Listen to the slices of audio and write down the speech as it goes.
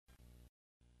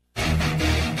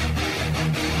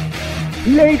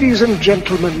Ladies and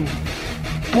gentlemen,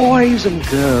 boys and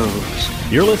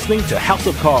girls. You're listening to House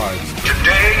of Cards.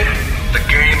 Today, the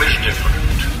game is different.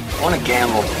 I want to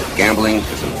gamble. Gambling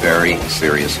is a very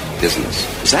serious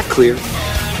business. Is that clear?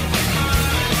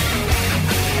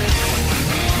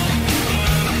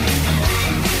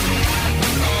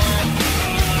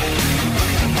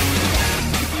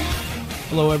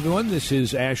 Hello, everyone. This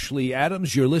is Ashley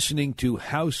Adams. You're listening to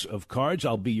House of Cards.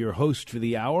 I'll be your host for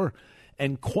the hour.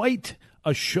 And quite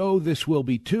a show this will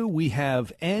be, too. We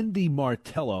have Andy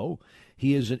Martello.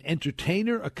 He is an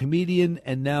entertainer, a comedian,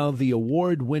 and now the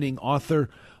award-winning author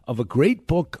of a great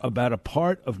book about a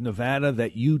part of Nevada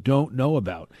that you don't know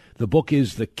about. The book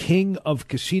is The King of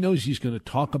Casinos. He's going to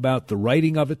talk about the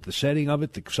writing of it, the setting of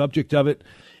it, the subject of it.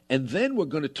 And then we're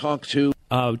going to talk to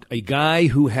a guy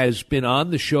who has been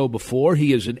on the show before.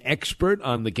 He is an expert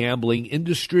on the gambling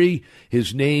industry.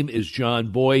 His name is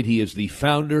John Boyd. He is the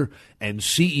founder and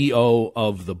CEO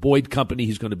of the Boyd Company.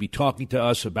 He's going to be talking to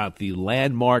us about the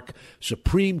landmark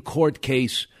Supreme Court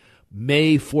case,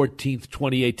 May 14th,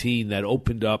 2018, that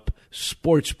opened up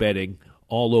sports betting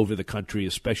all over the country,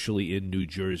 especially in New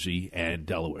Jersey and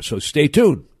Delaware. So stay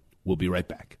tuned. We'll be right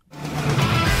back.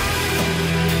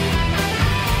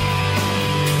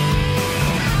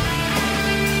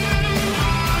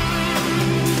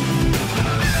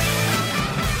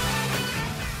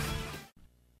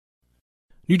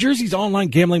 New Jersey's online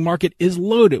gambling market is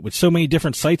loaded with so many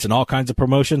different sites and all kinds of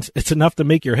promotions, it's enough to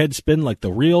make your head spin like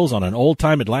the reels on an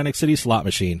old-time Atlantic City slot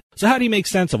machine. So how do you make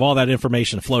sense of all that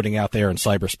information floating out there in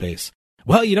cyberspace?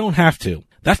 Well, you don't have to.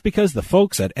 That's because the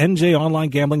folks at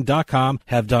NJOnlineGambling.com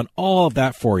have done all of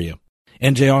that for you.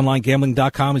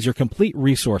 NJOnlineGambling.com is your complete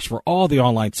resource for all the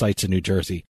online sites in New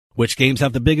Jersey. Which games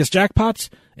have the biggest jackpots?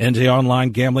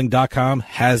 NJOnlineGambling.com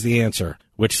has the answer.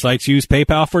 Which sites use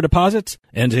PayPal for deposits?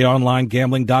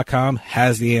 NJOnlineGambling.com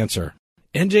has the answer.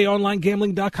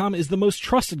 NJOnlineGambling.com is the most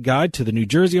trusted guide to the New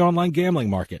Jersey online gambling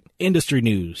market. Industry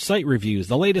news, site reviews,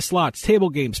 the latest slots,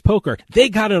 table games, poker, they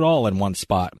got it all in one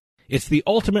spot. It's the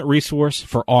ultimate resource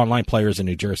for online players in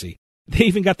New Jersey. They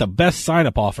even got the best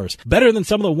sign-up offers, better than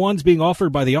some of the ones being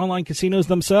offered by the online casinos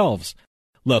themselves.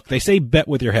 Look, they say bet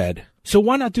with your head. So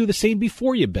why not do the same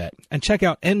before you bet and check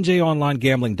out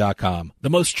NJOnlineGambling.com,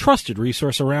 the most trusted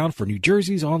resource around for New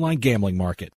Jersey's online gambling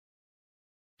market.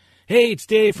 Hey, it's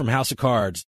Dave from House of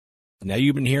Cards. Now,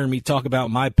 you've been hearing me talk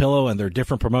about MyPillow and their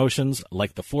different promotions,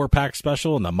 like the 4-pack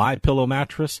special and the MyPillow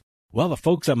mattress. Well, the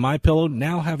folks at MyPillow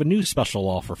now have a new special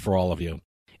offer for all of you.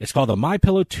 It's called the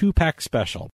MyPillow 2-pack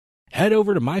special. Head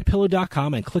over to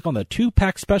MyPillow.com and click on the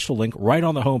 2-pack special link right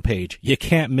on the homepage. You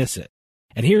can't miss it.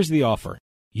 And here's the offer.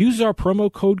 Use our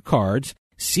promo code CARDS,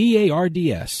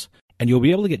 C-A-R-D-S, and you'll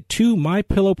be able to get 2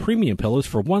 MyPillow premium pillows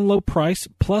for one low price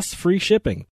plus free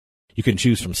shipping. You can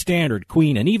choose from standard,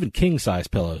 queen, and even king-size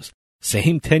pillows.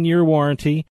 Same 10-year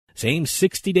warranty, same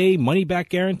 60-day money-back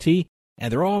guarantee, and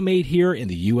they're all made here in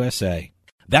the USA.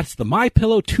 That's the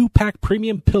MyPillow 2-pack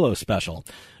premium pillow special.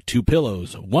 2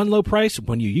 pillows, one low price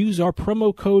when you use our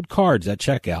promo code CARDS at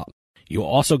checkout. You'll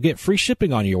also get free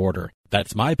shipping on your order.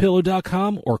 That's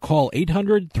MyPillow.com or call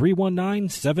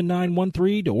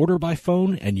 800-319-7913 to order by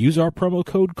phone and use our promo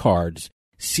code CARDS,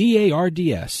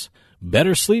 C-A-R-D-S.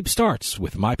 Better sleep starts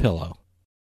with MyPillow.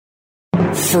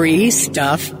 Free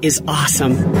stuff is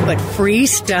awesome, but free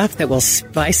stuff that will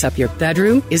spice up your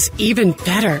bedroom is even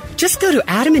better. Just go to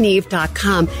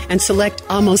adamandeve.com and select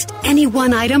almost any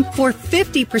one item for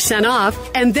 50% off,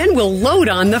 and then we'll load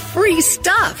on the free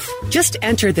stuff. Just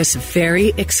enter this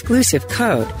very exclusive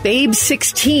code,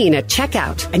 BABE16 at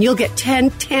checkout, and you'll get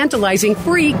 10 tantalizing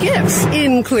free gifts,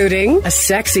 including a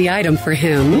sexy item for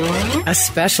him, a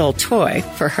special toy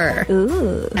for her,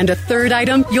 and a third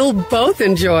item you'll both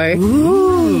enjoy.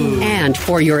 And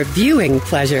for your viewing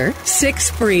pleasure,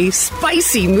 6 free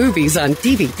spicy movies on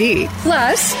DVD.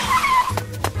 Plus,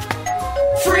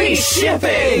 free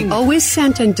shipping! Always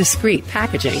sent in discreet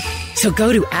packaging. So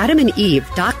go to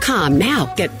adamandeve.com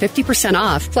now. Get 50%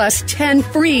 off plus 10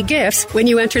 free gifts when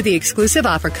you enter the exclusive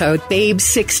offer code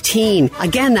BABE16.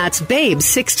 Again, that's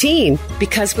BABE16.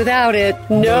 Because without it,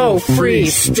 no free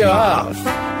stuff.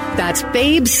 That's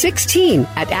BABE16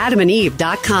 at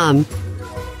adamandeve.com.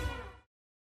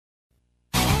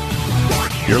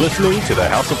 You're listening to the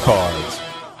House of Cards.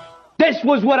 This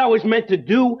was what I was meant to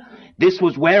do. This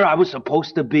was where I was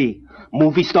supposed to be.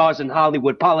 Movie stars in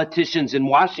Hollywood, politicians in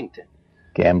Washington.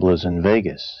 Gamblers in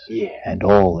Vegas. Yeah. And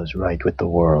all is right with the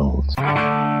world.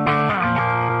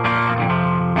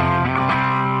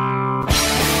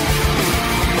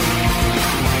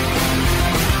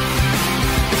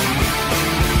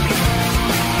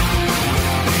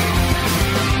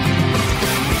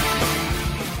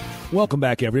 Welcome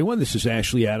back, everyone. This is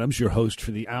Ashley Adams, your host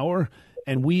for the hour,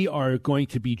 and we are going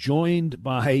to be joined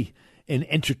by an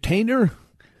entertainer,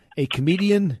 a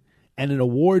comedian, and an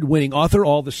award-winning author,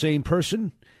 all the same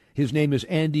person. His name is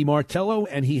Andy Martello,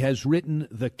 and he has written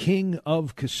The King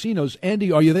of Casinos.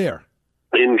 Andy, are you there?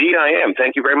 Indeed, I am.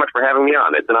 Thank you very much for having me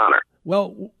on. It's an honor.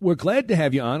 Well, we're glad to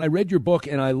have you on. I read your book,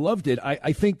 and I loved it.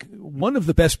 I think one of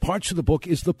the best parts of the book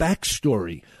is the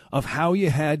backstory of how you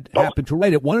happened to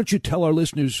write it. Why don't you tell our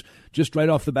listeners just right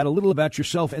off the bat a little about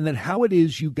yourself and then how it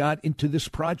is you got into this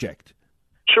project?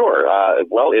 Sure.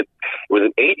 Well, it was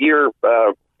an 8-year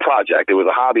project. It was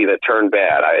a hobby that turned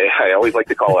bad. I always like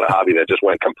to call it a hobby that just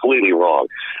went completely wrong.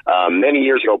 Many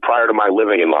years ago, prior to my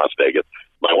living in Las Vegas,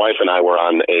 my wife and I were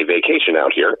on a vacation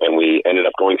out here, and we ended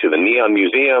up going to the Neon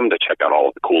Museum to check out all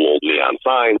of the cool old neon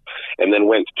signs, and then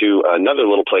went to another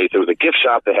little place. It was a gift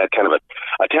shop that had kind of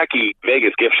a tacky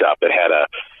Vegas gift shop that had a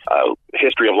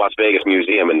History of Las Vegas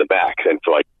museum in the back. And for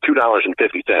like $2.50,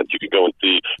 you could go and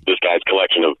see this guy's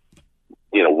collection of,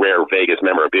 rare Vegas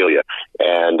memorabilia.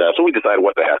 And so we decided,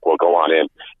 what the heck, we'll go on in.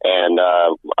 And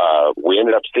we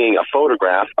ended up seeing a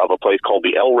photograph of a place called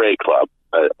the El Rey Club,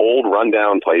 an old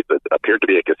rundown place that appeared to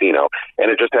be a casino. And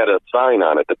it just had a sign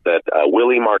on it that said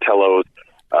Willie Martello's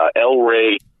El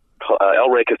Rey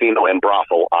Casino and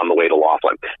Brothel on the way to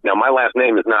Laughlin. Now, my last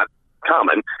name is not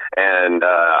common, and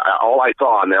all I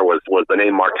saw on there was the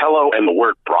name Martello and the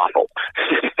word brothel.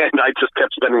 And I just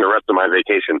kept spending the rest of my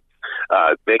vacation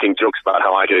making jokes about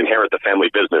how I could inherit the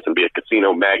family business and be a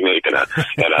casino magnate and a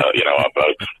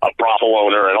brothel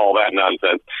owner and all that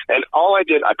nonsense. And all I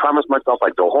did, I promised myself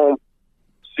I'd go home,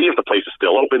 see if the place is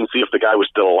still open, see if the guy was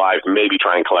still alive, maybe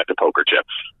try and collect a poker chip.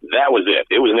 That was it.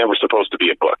 It was never supposed to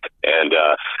be a book. And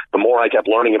the more I kept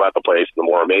learning about the place, the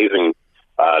more amazing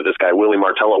this guy Willie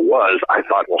Martello was. I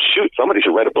thought, well, shoot, somebody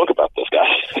should write a book about this guy.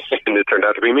 And it turned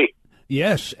out to be me.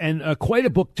 Yes, and quite a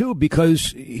book, too,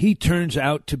 because he turns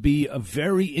out to be a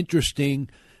very interesting,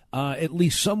 at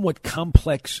least somewhat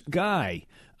complex guy.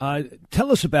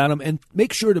 Tell us about him, and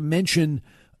make sure to mention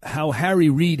how Harry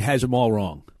Reid has him all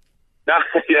wrong.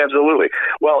 Yeah, absolutely.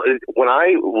 Well, when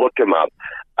I looked him up,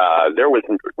 there was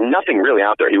nothing really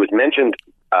out there. He was mentioned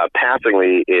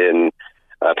passively in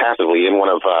one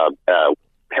of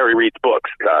Harry Reid's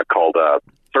books called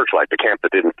Searchlight, The Camp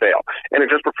That Didn't Fail. And it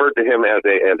just referred to him as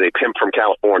a pimp from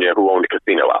California who owned a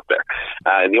casino out there.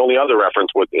 And the only other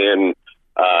reference was in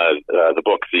the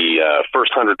book, The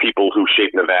First 100 People Who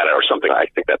Shaped Nevada, or something. I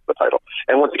think that's the title.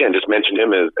 And once again, just mentioned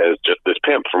him as just this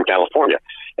pimp from California.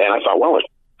 And I thought, well,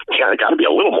 it's got to be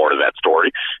a little more to that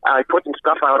story. I put some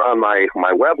stuff out on my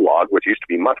weblog, which used to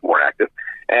be much more active,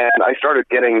 and I started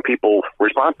getting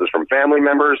responses from family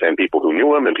members and people who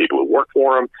knew him and people who worked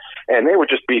for him, and they would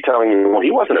just be telling me, well,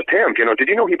 he wasn't a pimp. Did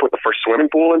you know he put the first swimming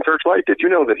pool in Searchlight? Did you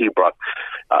know that he brought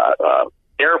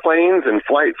airplanes and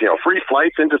flights, free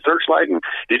flights into Searchlight? And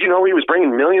did you know he was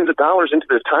bringing millions of dollars into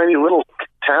this tiny little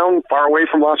town far away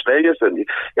from Las Vegas? And,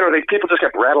 people just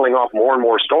kept rattling off more and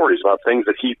more stories about things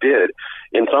that he did.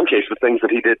 In some cases, things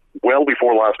that he did well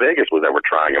before Las Vegas was ever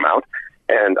trying him out.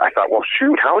 And I thought, well,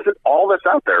 shoot, how is it all that's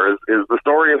out there is the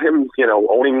story of him,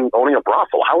 owning a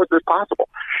brothel? How is this possible?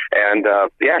 And,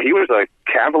 he was a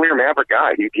cavalier maverick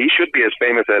guy. He should be as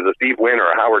famous as a Steve Wynn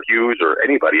or a Howard Hughes or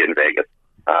anybody in Vegas.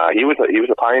 He was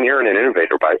a pioneer and an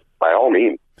innovator by all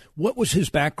means. What was his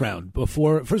background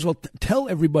before? First of all, tell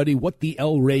everybody what the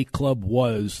El Rey Club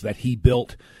was that he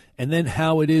built, and then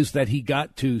how it is that he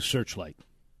got to Searchlight.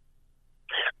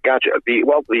 Gotcha.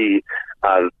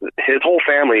 His whole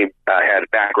family had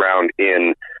background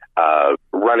in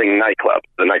running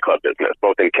the nightclub business,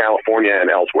 both in California and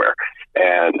elsewhere.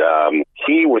 And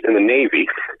he was in the Navy.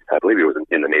 I believe he was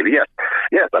in the Navy.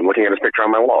 Yes, I'm looking at his picture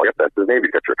on my wall. Yep, that's his Navy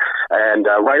picture. And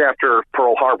right after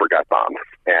Pearl Harbor got bombed,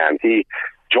 and he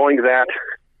joined that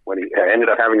when he ended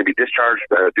up having to be discharged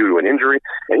due to an injury,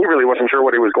 and he really wasn't sure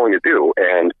what he was going to do.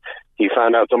 And he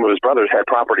found out some of his brothers had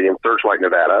property in Searchlight,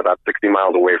 Nevada, about 60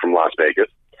 miles away from Las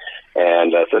Vegas,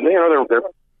 and said,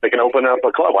 they can open up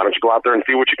a club. Why don't you go out there and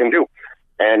see what you can do?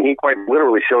 And he quite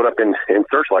literally showed up in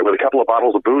Searchlight with a couple of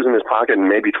bottles of booze in his pocket and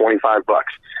maybe $25,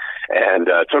 and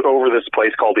took over this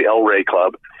place called the El Rey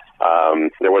Club.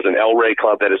 There was an El Rey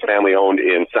Club that his family owned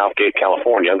in Southgate,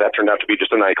 California. That turned out to be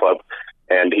just a nightclub.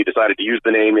 And he decided to use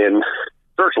the name in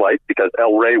Searchlight because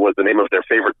El Rey was the name of their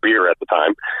favorite beer at the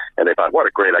time. And they thought, what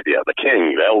a great idea. The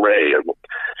King, El Rey.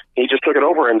 He just took it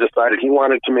over and decided he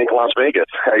wanted to make Las Vegas.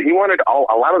 He wanted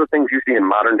a lot of the things you see in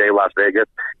modern-day Las Vegas,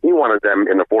 he wanted them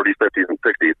in the 40s, 50s, and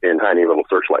 60s in tiny little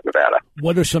Searchlight, Nevada.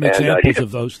 What are some examples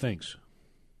of those things?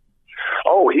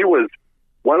 Oh, he was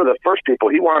one of the first people.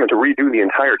 He wanted to redo the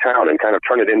entire town and kind of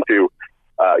turn it into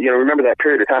remember that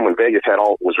period of time when Vegas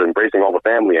was embracing all the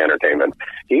family entertainment.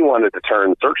 He wanted to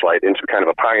turn Searchlight into kind of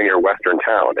a pioneer Western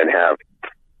town and have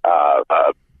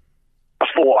a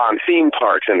full-on theme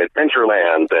parks and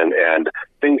Adventurelands and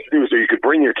things to do so you could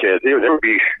bring your kids. There would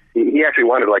be. He actually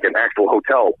wanted like an actual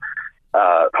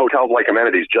hotel-like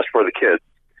amenities just for the kids,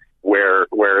 where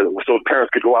so the parents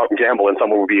could go out and gamble and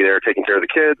someone would be there taking care of the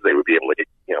kids. They would be able to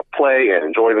play and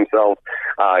enjoy themselves.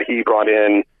 He brought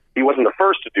in. He wasn't the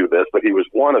first to do this, but he was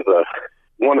one of the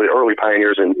early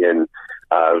pioneers in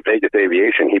Vegas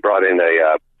aviation. He brought in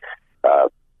a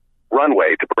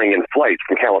runway to bring in flights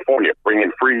from California, bring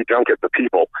in free junkets of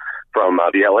people from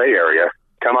the LA area.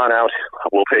 Come on out.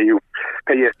 We'll pay you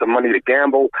some money to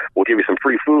gamble. We'll give you some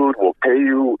free food. We'll pay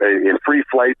you in free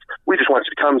flights. We just want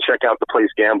you to come check out the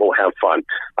place, gamble, have fun.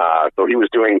 So he was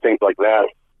doing things like that.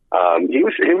 He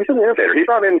was an innovator. He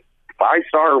brought in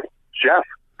 5-star chef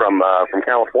from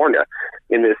California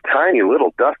in this tiny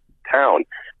little dust town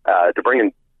to bring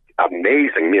in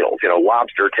amazing meals,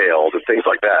 lobster tails and things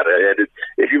like that.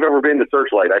 If you've ever been to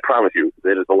Searchlight, I promise you,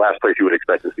 it is the last place you would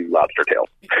expect to see lobster tails.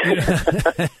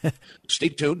 Stay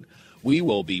tuned. We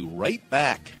will be right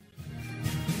back.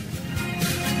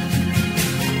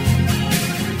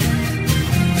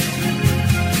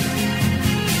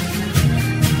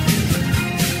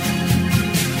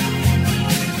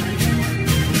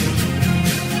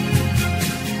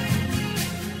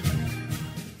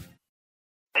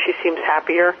 She seems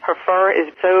happier. Her fur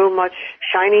is so much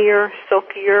shinier,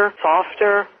 silkier,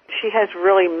 softer. She has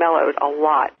really mellowed a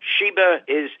lot. Sheba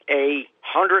is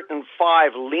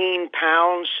 105 lean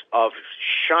pounds of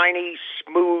shiny,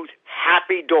 smooth,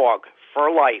 happy dog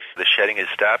for life. The shedding has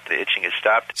stopped. The itching has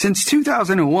stopped. Since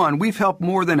 2001, we've helped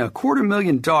more than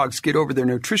 250,000 dogs get over their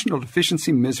nutritional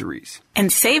deficiency miseries. And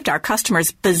saved our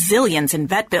customers bazillions in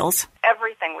vet bills.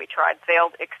 Everything we tried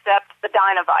failed except the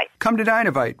Dinovite. Come to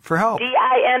Dinovite for help.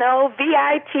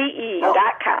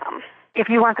 DINOVITE.com. If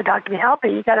you want the dog to be healthy,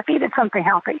 you got to feed it something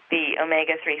healthy. The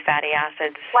omega-3 fatty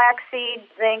acids. Flaxseed,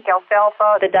 zinc,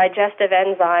 alfalfa. The digestive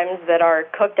enzymes that are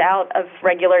cooked out of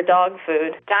regular dog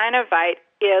food. Dinovite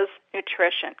is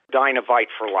nutrition. Dinovite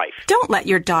for life. Don't let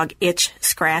your dog itch,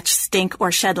 scratch, stink, or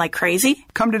shed like crazy.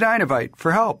 Come to Dinovite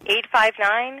for help.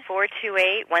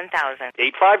 859-428-1000.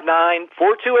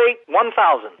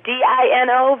 859-428-1000.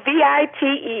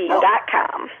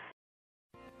 DINOVITE.com.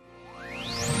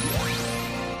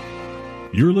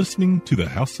 You're listening to the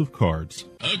House of Cards.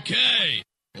 Okay,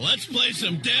 let's play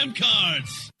some damn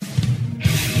cards.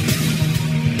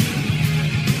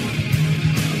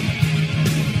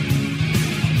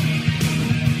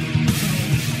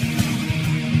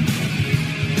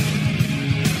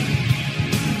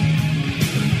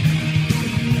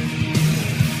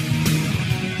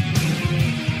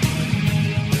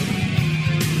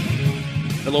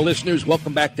 Hello, listeners.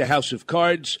 Welcome back to House of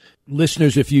Cards.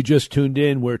 Listeners, if you just tuned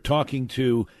in, we're talking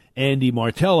to Andy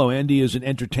Martello. Andy is an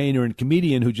entertainer and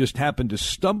comedian who just happened to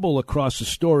stumble across a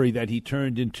story that he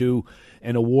turned into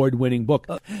an award-winning book.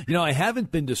 I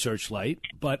haven't been to Searchlight,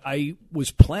 but I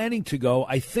was planning to go.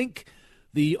 I think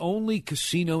the only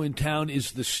casino in town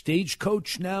is the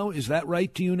Stagecoach now. Is that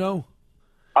right? Do you know?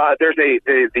 There's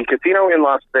the casino in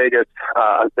Las Vegas.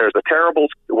 There's a Terribles.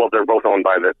 Well, they're both owned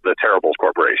by the Terribles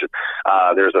Corporation.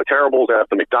 There's a Terribles at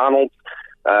the McDonald's,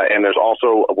 and there's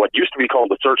also what used to be called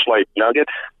the Searchlight Nugget.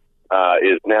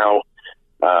 Is now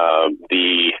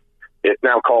it's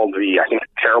now called the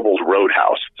Terribles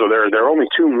Roadhouse. So there are only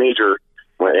two major.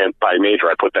 And by major,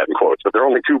 I put that in quotes, but there are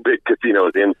only two big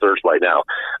casinos in Searchlight now.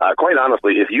 Quite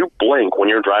honestly, if you blink when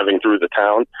you're driving through the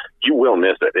town, you will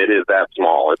miss it. It is that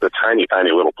small. It's a tiny,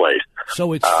 tiny little place.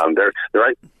 So it's they're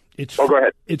right. Go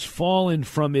ahead. It's fallen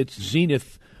from its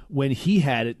zenith when he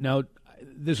had it. Now,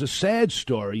 there's a sad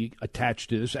story attached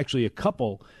to this, actually a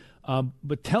couple.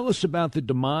 But tell us about the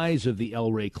demise of the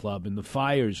El Rey Club and the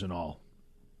fires and all.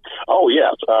 Oh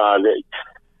yes,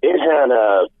 it had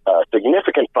a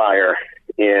significant fire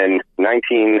in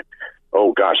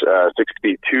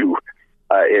 62.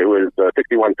 It was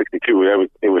 61, 62.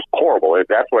 It was horrible.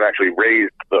 That's what actually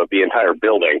raised the entire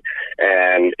building,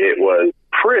 and it was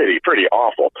pretty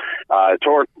awful.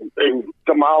 It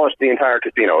demolished the entire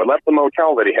casino. It left the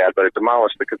motel that he had, but it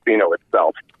demolished the casino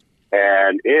itself.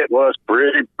 And it was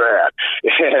pretty bad.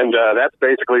 And that's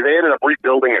basically, they ended up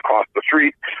rebuilding across the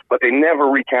street, but they never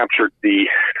recaptured the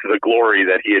glory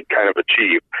that he had kind of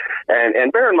achieved.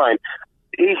 And bear in mind,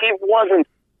 he wasn't,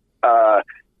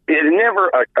 he had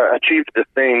never achieved the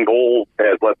same goal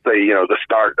as, let's say, the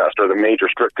Stardust or the major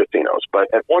strip casinos. But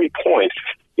at one point,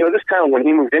 this town, when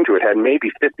he moved into it, had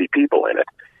maybe 50 people in it.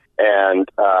 And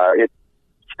it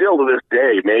still to this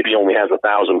day maybe only has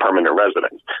 1,000 permanent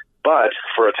residents. But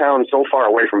for a town so far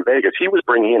away from Vegas, he was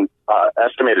bringing in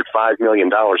estimated $5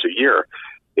 million a year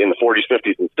in the 40s,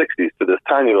 50s, and 60s to this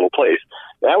tiny little place.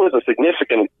 That was a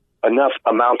significant enough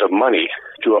amount of money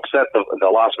to upset the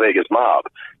Las Vegas mob,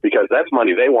 because that's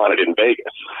money they wanted in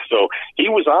Vegas. So he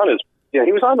was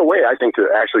on the way, I think, to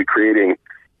actually creating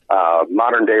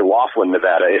modern day Laughlin,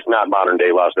 Nevada, if not modern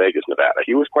day Las Vegas, Nevada.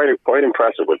 He was quite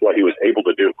impressive with what he was able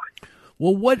to do.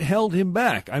 Well, what held him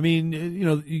back? I mean,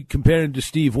 you compare him to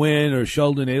Steve Wynn or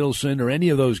Sheldon Adelson or any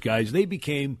of those guys, they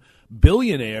became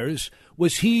billionaires.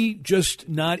 Was he just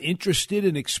not interested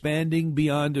in expanding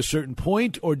beyond a certain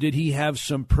point, or did he have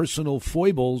some personal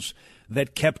foibles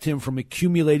that kept him from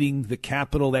accumulating the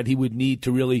capital that he would need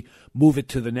to really move it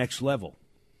to the next level?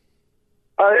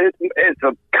 It's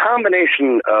a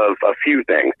combination of a few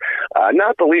things,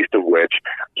 not the least of which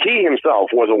he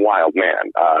himself was a wild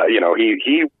man.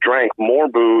 He drank more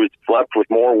booze, slept with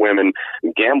more women,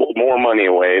 gambled more money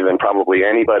away than probably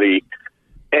any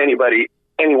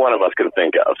one of us could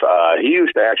think of. He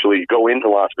used to actually go into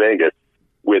Las Vegas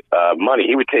with money.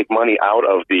 He would take money out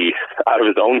of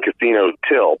his own casino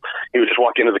till. He would just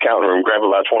walk into the counter room, grab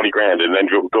about $20,000, and then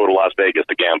go to Las Vegas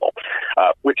to gamble,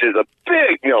 which is a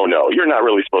big no-no. You're not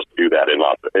really supposed to do that in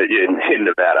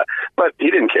Nevada. But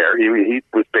he didn't care. He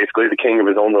was basically the king of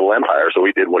his own little empire, so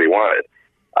he did what he wanted.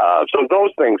 So those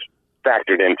things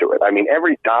factored into it. I mean,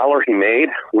 every dollar he made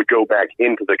would go back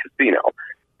into the casino,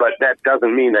 but that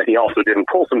doesn't mean that he also didn't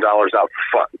pull some dollars out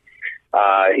for fun.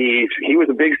 He was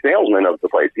a big salesman of the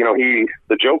place.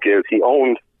 The joke is he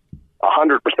owned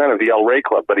 100% of the El Rey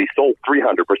Club, but he sold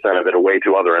 300% of it away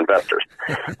to other investors.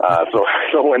 So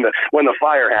when the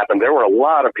fire happened, there were a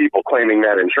lot of people claiming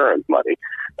that insurance money,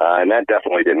 and that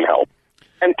definitely didn't help.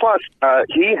 And plus,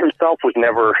 he himself was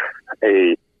never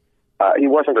he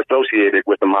wasn't associated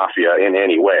with the mafia in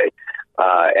any way,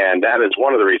 and that is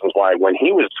one of the reasons why when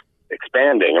he was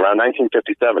expanding around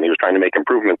 1957, he was trying to make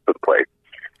improvements to the place.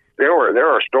 There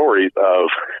are stories of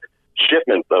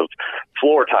shipments of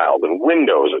floor tiles and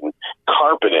windows and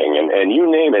carpeting and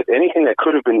you name it, anything that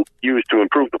could have been used to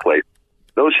improve the place.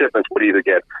 Those shipments would either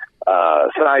get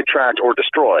sidetracked or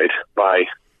destroyed by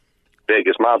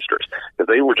Vegas mobsters because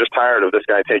they were just tired of this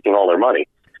guy taking all their money.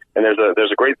 And there's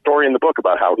a great story in the book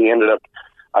about how he ended up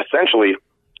essentially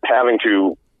having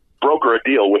to broker a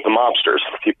deal with the mobsters.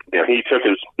 He took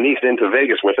his niece into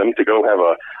Vegas with him to go have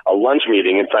a lunch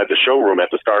meeting inside the showroom at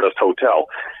the Stardust Hotel.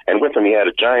 And with him, he had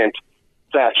a giant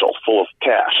satchel full of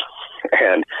cash.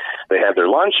 And they had their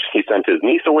lunch. He sent his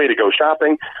niece away to go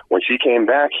shopping. When she came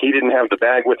back, he didn't have the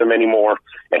bag with him anymore.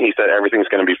 And he said, everything's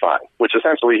going to be fine, which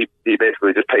essentially he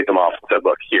basically just paid them off and said,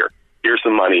 look, here's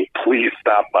some money. Please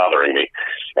stop bothering me.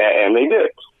 And they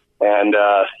did. And,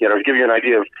 to give you an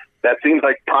idea of, that seems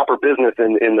like proper business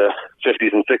in the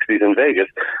 50s and 60s in Vegas.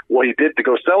 What he did to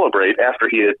go celebrate after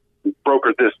he had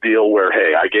brokered this deal where,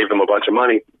 hey, I gave them a bunch of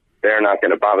money, they're not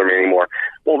going to bother me anymore.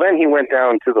 Well, then he went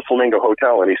down to the Flamingo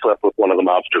Hotel and he slept with one of the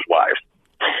mobsters' wives.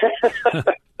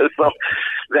 So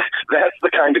that's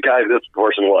the kind of guy this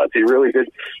person was. He really did,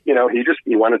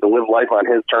 he wanted to live life on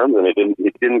his terms, and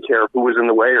he didn't care who was in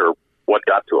the way or what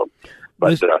got to him.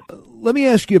 But, let me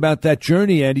ask you about that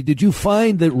journey, Andy. Did you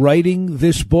find that writing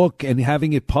this book and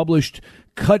having it published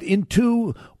cut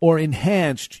into or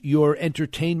enhanced your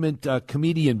entertainment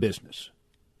comedian business?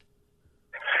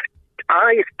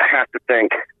 I have to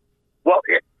think, well,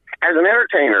 as an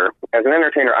entertainer,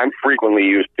 I'm frequently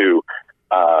used to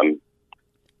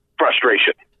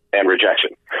frustration and rejection.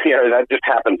 That just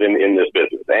happens in this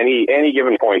business. Any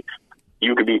given point,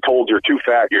 you could be told you're too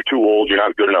fat, you're too old, you're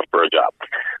not good enough for a job.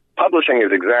 Publishing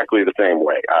is exactly the same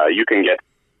way. You can get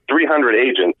 300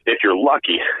 agents, if you're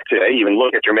lucky, to even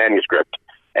look at your manuscript,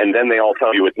 and then they all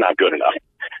tell you it's not good enough.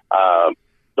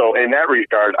 So in that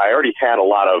regard, I already had a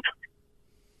lot of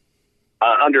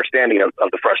understanding of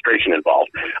the frustration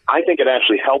involved. I think it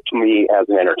actually helped me as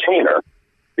an entertainer,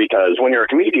 because when you're a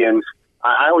comedian,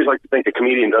 I always like to think a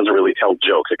comedian doesn't really tell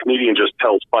jokes. A comedian just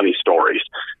tells funny stories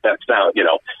that sound,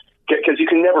 because you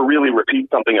can never really repeat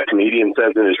something a comedian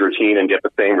says in his routine and get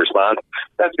the same response.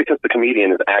 That's because the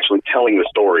comedian is actually telling the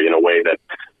story in a way that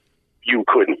you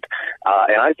couldn't.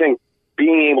 And I think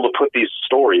being able to put these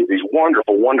stories, these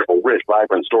wonderful, wonderful, rich,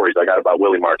 vibrant stories I got about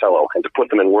Willie Martello, and to put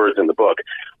them in words in the book,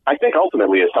 I think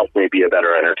ultimately has helped me be a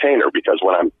better entertainer, because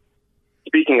when I'm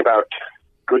speaking about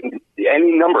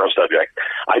any number of subjects,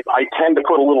 I tend to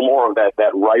put a little more of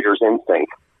that writer's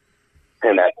instinct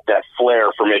and that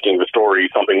flair for making the story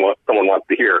something someone wants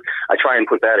to hear. I try and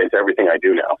put that into everything I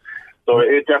do now. So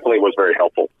it definitely was very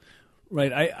helpful.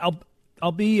 Right.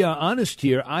 I'll be honest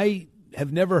here. I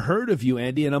have never heard of you,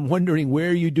 Andy, and I'm wondering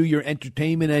where you do your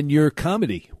entertainment and your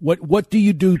comedy. What do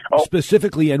you do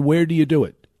specifically, and where do you do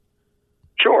it?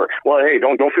 Sure. Well, hey,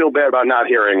 don't feel bad about not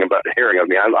hearing of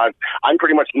me. I'm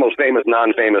pretty much the most famous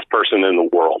non-famous person in the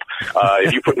world.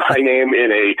 If you put my name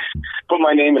in a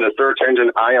search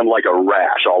engine, I am like a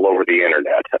rash all over the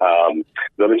internet.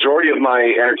 The majority of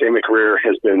my entertainment career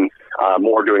has been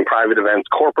more doing private events,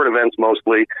 corporate events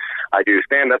mostly. I do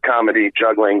stand-up comedy,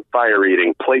 juggling, fire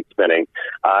eating, plate spinning.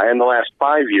 In the last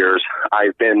 5 years,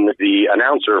 I've been the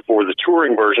announcer for the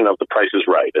touring version of The Price is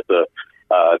Right. It's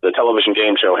the television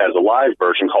game show has a live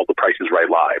version called The Price is Right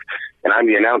Live. And I'm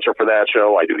the announcer for that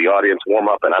show. I do the audience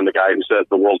warm-up, and I'm the guy who says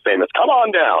the world famous, "Come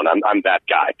on down." I'm that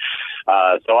guy.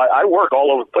 So I work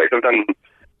all over the place. I've done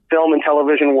film and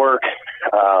television work,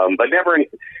 but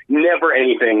never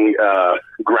anything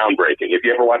groundbreaking. If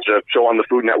you ever watch a show on the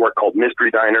Food Network called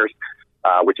Mystery Diners,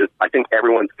 which is, I think,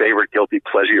 everyone's favorite guilty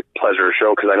pleasure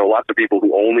show, because I know lots of people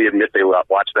who only admit they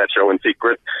watch that show in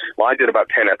secret. Well, I did about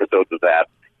 10 episodes of that.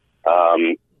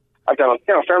 I've done a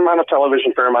fair amount of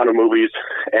television, fair amount of movies,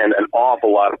 and an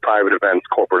awful lot of private events,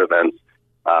 corporate events,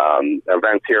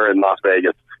 events here in Las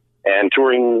Vegas, and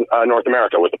touring North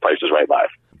America with The Price is Right Live.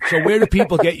 So where do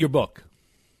people get your book?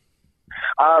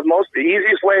 The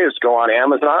easiest way is to go on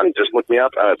Amazon. Just look me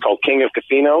up. It's called King of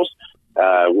Casinos.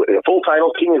 Full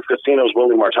title, King of Casinos,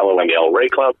 Willie Martello and the El Rey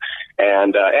Club.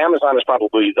 And Amazon is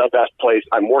probably the best place.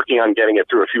 I'm working on getting it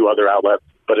through a few other outlets,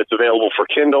 but it's available for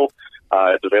Kindle.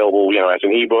 It's available, as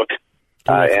an ebook.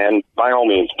 And by all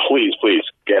means, please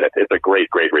get it. It's a great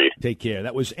read. Take care.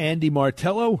 That was Andy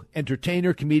Martello,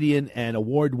 entertainer, comedian, and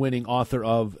award-winning author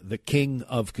of The King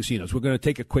of Casinos. We're going to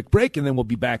take a quick break, and then we'll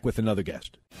be back with another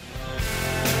guest.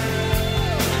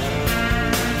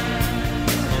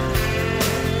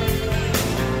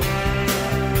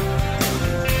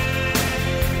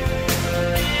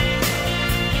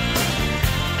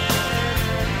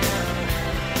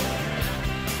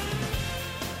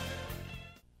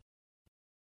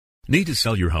 Need to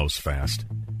sell your house fast?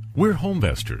 We're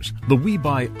Homevestors, the we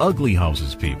buy ugly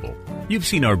houses people. You've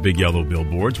seen our big yellow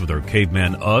billboards with our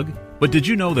caveman UGG, but did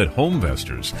you know that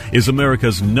Homevestors is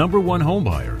America's #1 home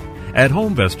buyer? At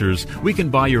Homevestors, we can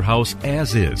buy your house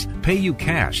as is, pay you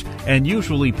cash, and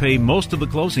usually pay most of the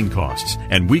closing costs,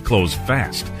 and we close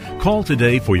fast. Call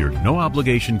today for your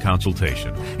no-obligation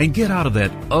consultation and get out of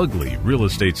that ugly real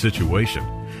estate situation.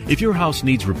 If your house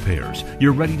needs repairs,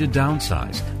 you're ready to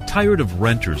downsize, tired of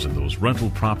renters and those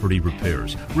rental property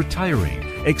repairs, retiring,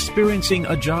 experiencing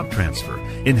a job transfer,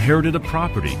 inherited a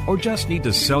property, or just need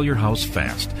to sell your house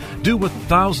fast, do what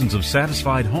thousands of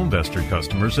satisfied Homevestor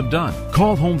customers have done.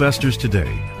 Call Homevestors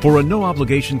today for a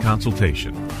no-obligation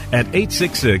consultation at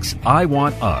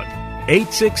 866-I-WANT-UGG.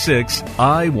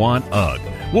 866-I-WANT-UGG.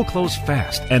 We'll close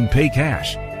fast and pay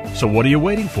cash. So what are you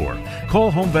waiting for?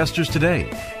 Call Homevestors today.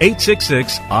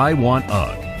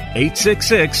 866-I-WANT-UGG.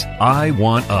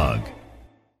 866-I-WANT-UGG.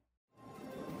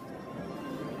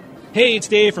 Hey, it's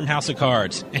Dave from House of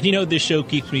Cards. And you know this show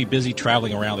keeps me busy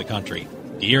traveling around the country.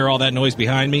 Do you hear all that noise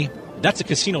behind me? That's a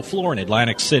casino floor in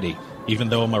Atlantic City. Even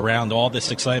though I'm around all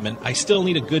this excitement, I still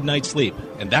need a good night's sleep.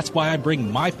 And that's why I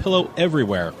bring MyPillow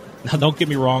everywhere. Now, don't get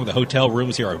me wrong, the hotel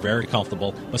rooms here are very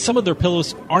comfortable, but some of their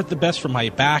pillows aren't the best for my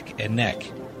back and neck.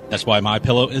 That's why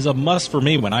MyPillow is a must for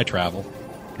me when I travel.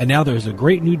 And now there's a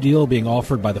great new deal being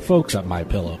offered by the folks at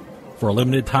MyPillow. For a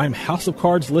limited time, House of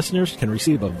Cards listeners can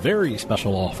receive a very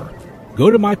special offer. Go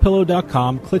to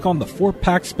MyPillow.com, click on the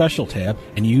 4-pack special tab,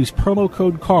 and use promo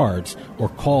code CARDS or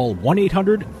call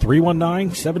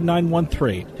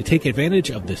 1-800-319-7913 to take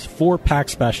advantage of this 4-pack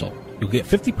special. You'll get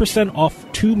 50% off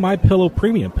 2 MyPillow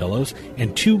premium pillows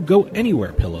and 2 Go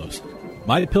Anywhere pillows.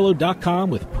 MyPillow.com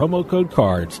with promo code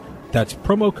CARDS. That's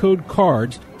promo code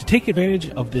CARDS to take advantage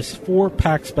of this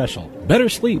 4-pack special. Better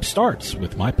sleep starts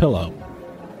with MyPillow.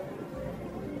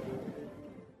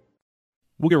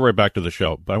 We'll get right back to the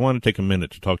show, but I want to take a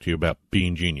minute to talk to you about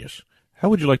Bean Genius. How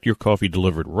would you like your coffee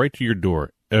delivered right to your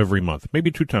door every month,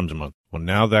 maybe 2 times a month? Well,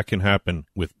 now that can happen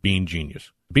with Bean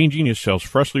Genius. Bean Genius sells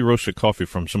freshly roasted coffee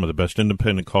from some of the best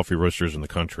independent coffee roasters in the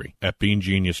country at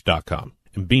BeanGenius.com.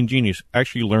 And Bean Genius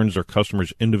actually learns their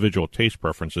customers' individual taste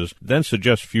preferences, then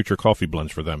suggests future coffee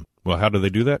blends for them. Well, how do they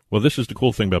do that? Well, this is the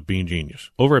cool thing about Bean Genius.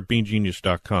 Over at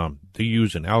BeanGenius.com, they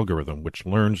use an algorithm which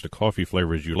learns the coffee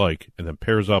flavors you like and then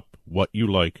pairs up what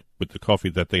you like with the coffee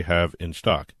that they have in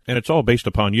stock. And it's all based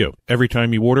upon you. Every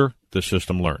time you order, the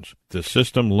system learns. The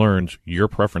system learns your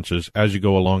preferences as you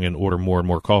go along and order more and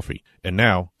more coffee. And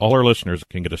now, all our listeners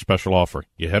can get a special offer.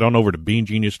 You head on over to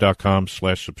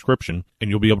BeanGenius.com/subscription,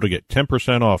 and you'll be able to get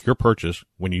 10% off your purchase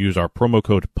when you use our promo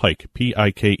code PIKE,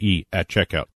 P-I-K-E, at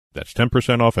checkout. That's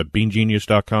 10% off at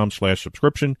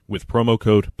BeanGenius.com/subscription with promo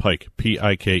code PIKE,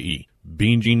 P-I-K-E.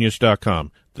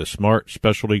 BeanGenius.com, the smart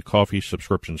specialty coffee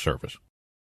subscription service.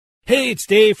 Hey, it's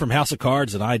Dave from House of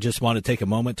Cards, and I just want to take a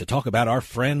moment to talk about our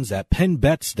friends at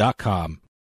PennBets.com.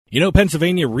 You know,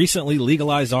 Pennsylvania recently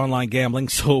legalized online gambling,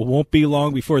 so it won't be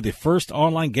long before the first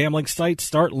online gambling sites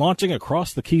start launching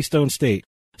across the Keystone State.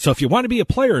 So if you want to be a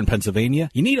player in Pennsylvania,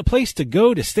 you need a place to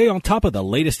go to stay on top of the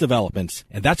latest developments,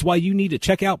 and that's why you need to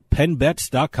check out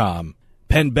PennBets.com.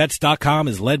 PennBets.com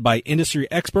is led by industry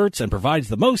experts and provides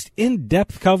the most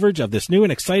in-depth coverage of this new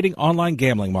and exciting online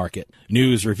gambling market.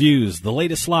 News, reviews, the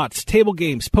latest slots, table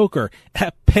games, poker.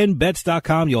 At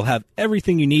PennBets.com, you'll have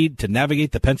everything you need to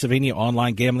navigate the Pennsylvania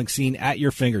online gambling scene at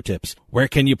your fingertips. Where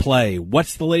can you play?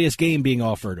 What's the latest game being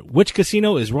offered? Which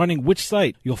casino is running which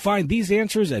site? You'll find these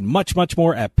answers and much, much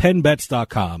more at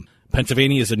PennBets.com.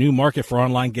 Pennsylvania is a new market for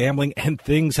online gambling, and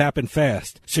things happen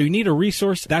fast. So you need a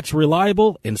resource that's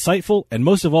reliable, insightful, and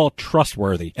most of all,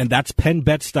 trustworthy. And that's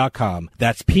PennBets.com.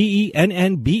 That's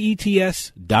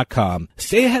PennBets.com.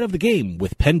 Stay ahead of the game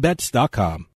with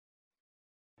PennBets.com.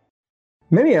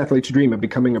 Many athletes dream of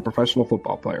becoming a professional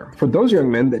football player. For those young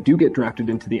men that do get drafted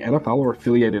into the NFL or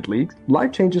affiliated leagues,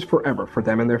 life changes forever for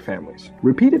them and their families.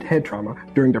 Repeated head trauma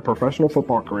during their professional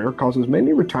football career causes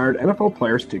many retired NFL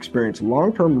players to experience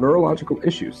long-term neurological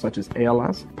issues such as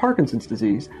ALS, Parkinson's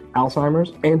disease,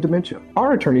 Alzheimer's, and dementia.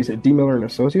 Our attorneys at D. Miller &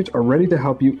 Associates are ready to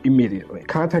help you immediately.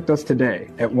 Contact us today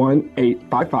at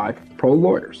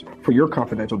 1-855-PRO-LAWYERS for your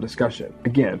confidential discussion.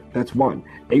 Again, that's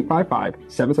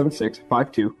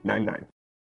 1-855-776-5299.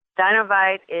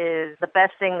 Dinovite is the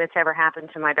best thing that's ever happened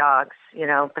to my dogs,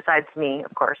 besides me,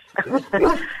 of course.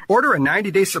 Order a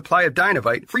 90-day supply of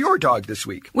Dinovite for your dog this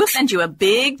week. We'll send you a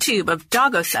big tube of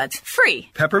Doggo Suds,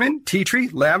 free. Peppermint, tea tree,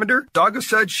 lavender, Doggo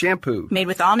Suds shampoo. Made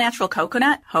with all-natural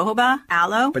coconut, jojoba,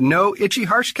 aloe. But no itchy,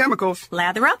 harsh chemicals.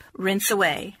 Lather up, rinse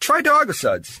away. Try Doggo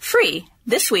Suds. Free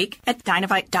this week at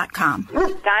Dinovite.com.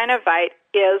 Dinovite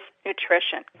is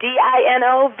nutrition.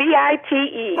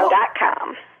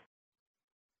 DINOVITE.com.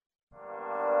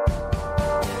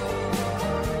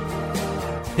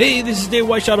 Hey, this is Dave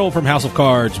Weishottle from House of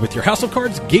Cards with your House of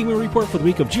Cards gaming report for the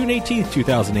week of June 18th,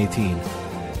 2018.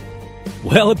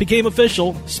 Well, it became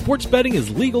official. Sports betting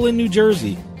is legal in New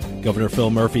Jersey. Governor Phil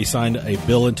Murphy signed a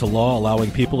bill into law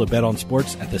allowing people to bet on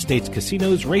sports at the state's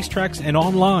casinos, racetracks, and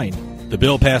online. The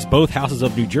bill passed both houses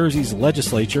of New Jersey's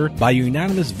legislature by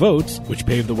unanimous votes, which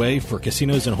paved the way for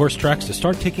casinos and horse tracks to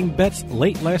start taking bets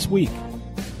late last week.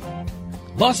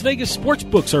 Las Vegas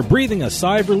sportsbooks are breathing a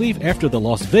sigh of relief after the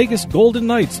Las Vegas Golden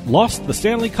Knights lost the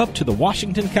Stanley Cup to the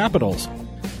Washington Capitals.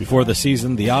 Before the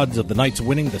season, the odds of the Knights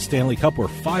winning the Stanley Cup were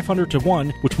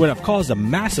 500-1, which would have caused a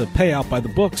massive payout by the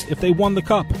books if they won the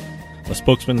Cup. A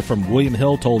spokesman from William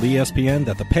Hill told ESPN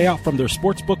that the payout from their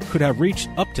sportsbook could have reached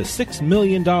up to $6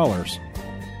 million.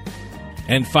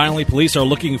 And finally, police are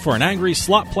looking for an angry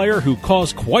slot player who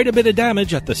caused quite a bit of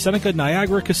damage at the Seneca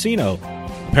Niagara Casino.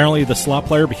 Apparently, the slot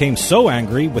player became so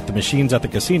angry with the machines at the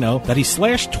casino that he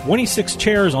slashed 26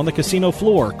 chairs on the casino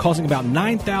floor, causing about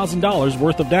 $9,000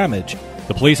 worth of damage.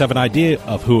 The police have an idea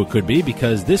of who it could be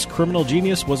because this criminal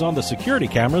genius was on the security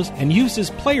cameras and used his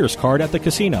player's card at the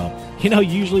casino.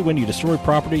 Usually when you destroy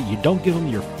property, you don't give them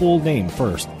your full name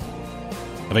first.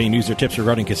 Have any news or tips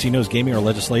regarding casinos, gaming, or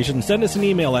legislation? Send us an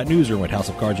email at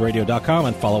newsroom@houseofcardsradio.com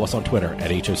and follow us on Twitter at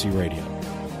HOC Radio.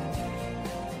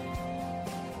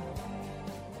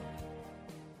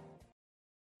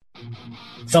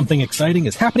 Something exciting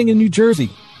is happening in New Jersey.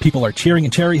 People are cheering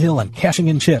in Cherry Hill and cashing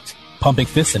in chips, pumping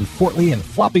fists in Fort Lee and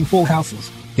flopping full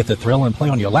houses. Get the thrill and play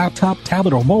on your laptop,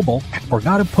 tablet, or mobile at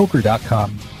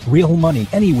BorgataPoker.com. Real money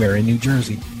anywhere in New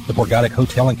Jersey. The Borgata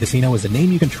Hotel and Casino is a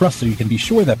name you can trust, so you can be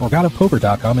sure that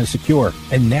BorgataPoker.com is secure.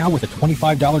 And now with a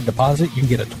 $25 deposit, you can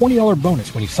get a $20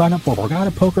 bonus when you sign up for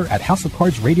Borgata Poker at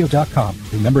HouseOfCardsRadio.com.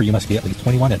 Remember, you must be at least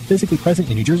 21 and physically present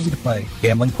in New Jersey to play.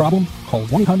 Gambling problem? Call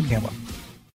 1-800-GAMBLER.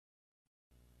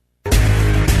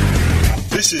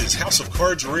 This is House of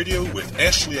Cards Radio with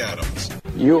Ashley Adams.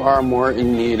 You are more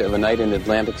in need of a night in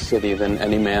Atlantic City than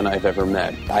any man I've ever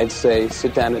met. I'd say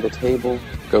sit down at a table,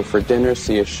 go for dinner,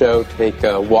 see a show, take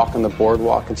a walk on the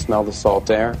boardwalk and smell the salt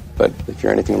air. But if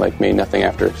you're anything like me, nothing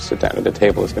after sit down at a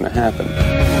table is going to happen.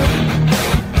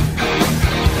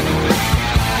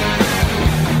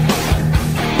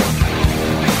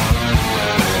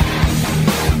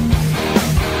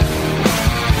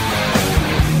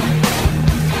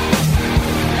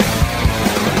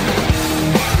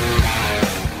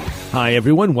 Hi,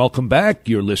 everyone. Welcome back.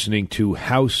 You're listening to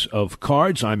House of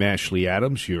Cards. I'm Ashley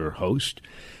Adams, your host.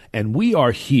 And we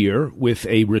are here with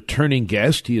a returning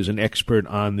guest. He is an expert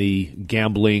on the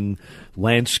gambling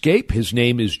landscape. His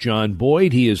name is John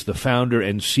Boyd. He is the founder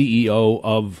and CEO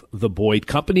of the Boyd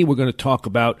Company. We're going to talk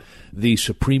about the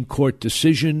Supreme Court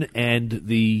decision and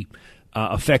the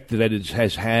effect that it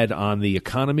has had on the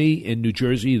economy in New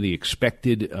Jersey, the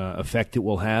expected effect it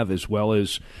will have, as well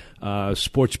as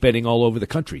sports betting all over the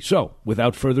country. So,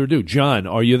 without further ado, John,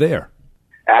 are you there?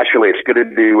 Ashley, it's good to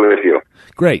be with you.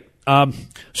 Great.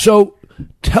 So,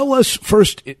 tell us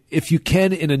first, if you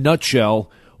can, in a nutshell,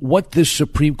 what this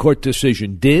Supreme Court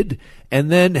decision did,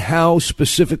 and then how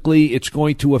specifically it's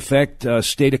going to affect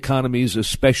state economies,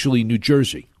 especially New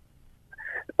Jersey.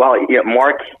 Well,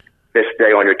 mark this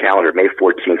day on your calendar, May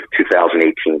 14th,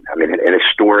 2018. I mean, an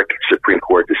historic Supreme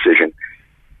Court decision.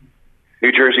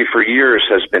 New Jersey, for years,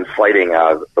 has been fighting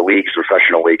the leagues,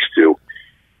 professional leagues, to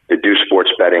do sports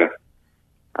betting.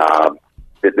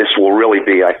 This will really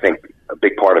be, I think, a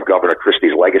big part of Governor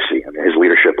Christie's legacy and his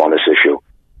leadership on this issue.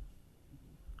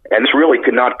 And this really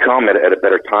could not come at a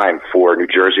better time for New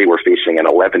Jersey. We're facing an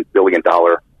 $11 billion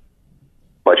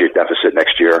budget deficit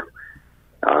next year.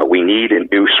 We need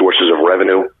new sources of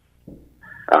revenue.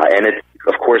 And it,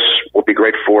 of course, will be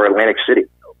great for Atlantic City,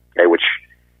 which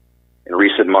in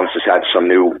recent months has had some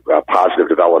new positive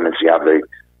developments. You have the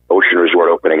Ocean Resort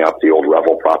opening up, the old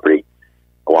Revel property,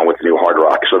 along with the new Hard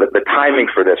Rock. So the timing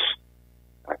for this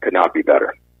could not be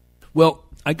better. Well,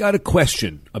 I got a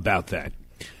question about that.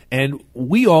 And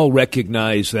we all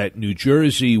recognize that New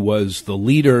Jersey was the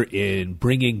leader in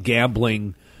bringing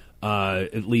gambling,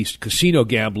 at least casino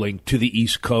gambling, to the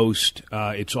East Coast.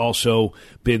 It's also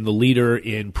been the leader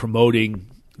in promoting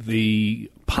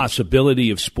the possibility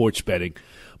of sports betting.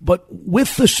 But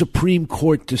with the Supreme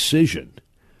Court decision,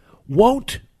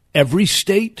 won't every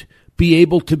state be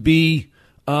able to be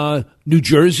New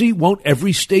Jersey? Won't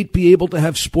every state be able to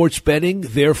have sports betting,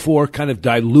 therefore kind of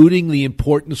diluting the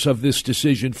importance of this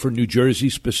decision for New Jersey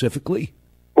specifically?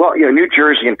 Well, New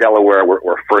Jersey and Delaware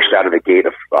were first out of the gate.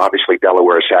 Obviously,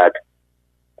 Delaware's had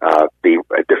a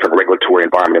different regulatory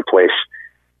environment in place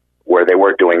where they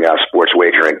were doing sports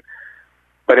wagering.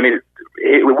 But, I mean,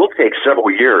 it will take several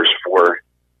years for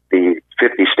the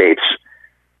 50 states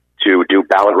to do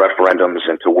ballot referendums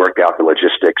and to work out the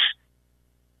logistics.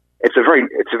 It's a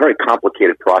very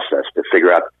complicated process to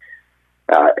figure out,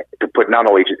 to put not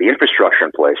only the infrastructure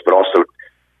in place, but also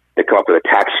to come up with a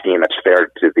tax scheme that's fair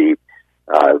to the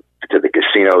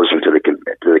casinos and to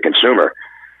the consumer.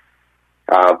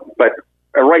 But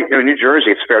right, New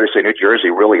Jersey, it's fair to say New Jersey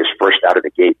really is first out of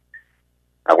the gate.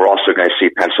 We're also going to see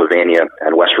Pennsylvania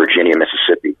and West Virginia,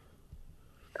 Mississippi.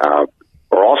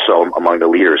 Are also among the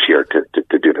leaders here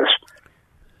to do this.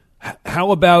 How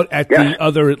about at the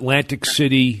other Atlantic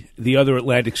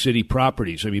City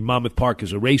properties? I mean, Monmouth Park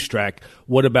is a racetrack.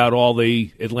 What about all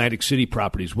the Atlantic City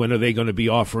properties? When are they going to be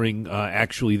offering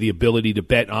actually the ability to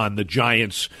bet on the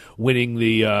Giants winning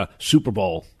the Super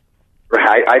Bowl?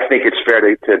 I think it's fair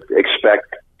to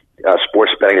expect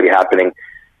sports betting to be happening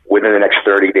within the next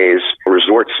 30 days. The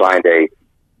resort signed a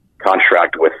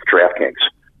contract with DraftKings.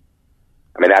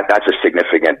 I mean, that's a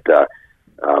significant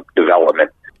development.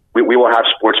 We will have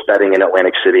sports betting in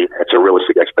Atlantic City. It's a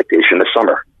realistic expectation this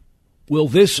summer. Will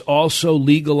this also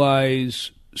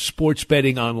legalize sports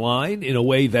betting online in a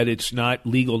way that it's not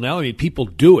legal now? I mean, people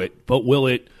do it, but will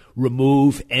it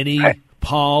remove any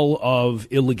pall of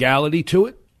illegality to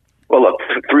it? Well, look,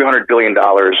 $300 billion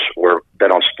were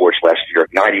bet on sports last year.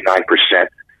 99%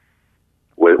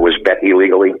 was bet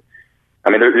illegally. I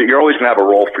mean, you're always going to have a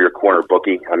role for your corner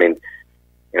bookie. I mean,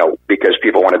 because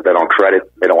people want to bet on credit.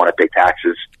 They don't want to pay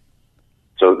taxes.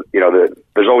 So,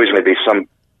 there's always going to be some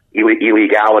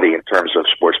illegality in terms of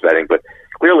sports betting, but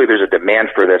clearly there's a demand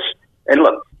for this. And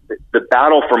look, the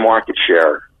battle for market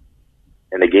share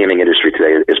in the gaming industry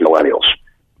today is millennials.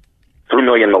 3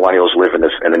 million millennials live in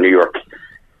the New York,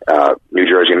 New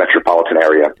Jersey metropolitan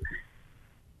area.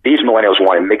 These millennials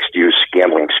want a mixed-use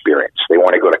gambling experience. They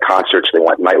want to go to concerts. They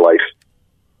want nightlife.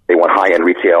 They want high-end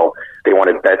retail. They want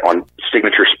to bet on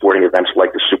signature sporting events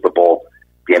like the Super Bowl,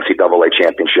 the NCAA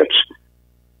championships,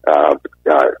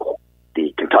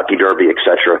 the Kentucky Derby,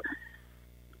 etc.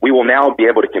 We will now be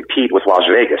able to compete with Las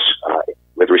Vegas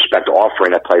with respect to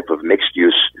offering that type of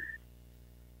mixed-use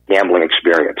gambling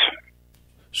experience.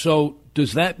 So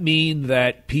does that mean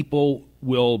that people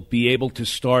will be able to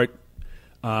start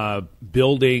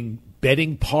building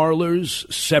betting parlors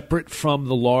separate from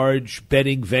the large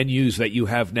betting venues that you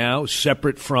have now,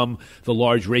 separate from the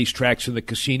large racetracks and the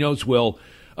casinos? Will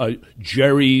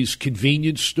Jerry's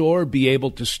convenience store be able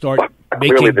to start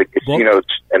making clearly the casinos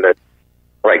and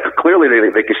clearly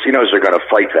the casinos are going to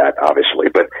fight that, obviously.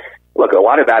 But look, a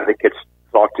lot of advocates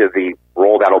talk to the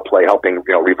role that'll play helping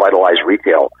revitalize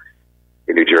retail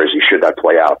in New Jersey should that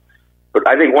play out. But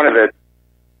I think one of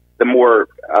the more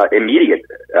immediate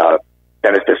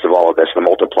benefits of all of this, the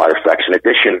multiplier effects, in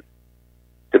addition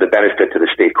to the benefit to the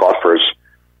state coffers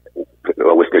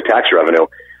with new tax revenue,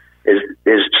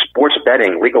 is sports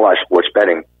betting, legalized sports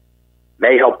betting,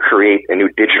 may help create a new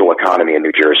digital economy in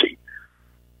New Jersey,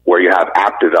 where you have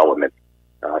app development,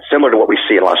 similar to what we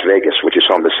see in Las Vegas, which is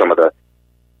home to some of the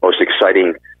most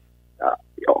exciting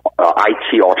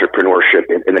IT entrepreneurship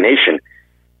in the nation.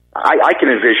 I can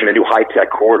envision a new high-tech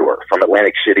corridor from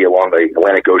Atlantic City along the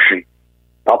Atlantic Ocean,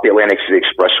 up the Atlantic City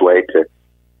Expressway to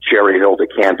Cherry Hill to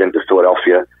Camden to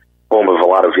Philadelphia, home of a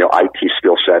lot of IT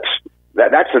skill sets.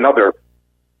 That's another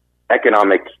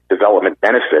economic development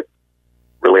benefit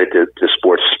related to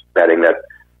sports betting that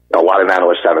a lot of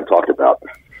analysts haven't talked about.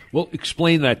 Well,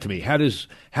 explain that to me. How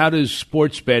does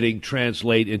sports betting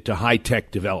translate into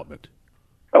high-tech development?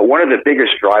 One of the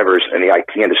biggest drivers in the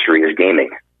IT industry is gaming.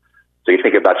 So you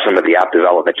think about some of the app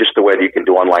development, just the way that you can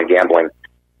do online gambling.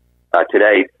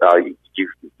 Today,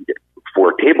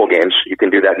 for table games, you can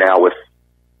do that now with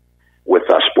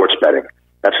sports betting.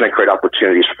 That's going to create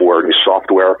opportunities for new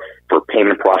software, for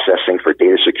payment processing, for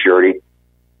data security,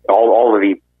 all of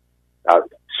the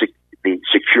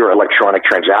secure electronic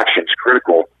transactions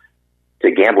critical to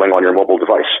gambling on your mobile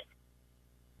device.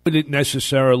 Would it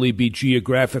necessarily be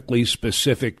geographically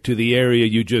specific to the area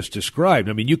you just described?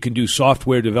 I mean, you can do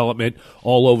software development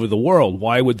all over the world.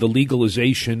 Why would the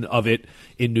legalization of it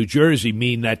in New Jersey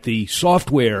mean that the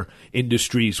software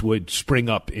industries would spring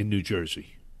up in New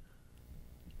Jersey?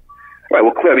 Right.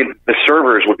 Well, clearly, the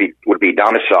servers would be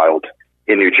domiciled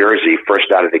in New Jersey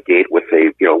first out of the gate with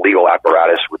a legal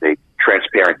apparatus with a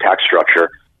transparent tax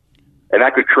structure, and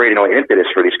that could create an impetus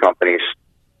for these companies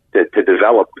to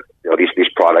develop these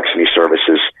products and these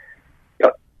services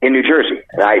in New Jersey.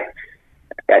 And I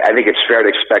think it's fair to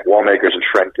expect lawmakers in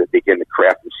Trent to begin to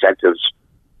craft incentives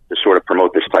to sort of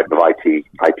promote this type of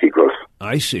IT growth.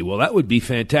 I see. Well, that would be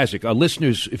fantastic.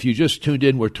 Listeners, if you just tuned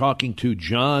in, we're talking to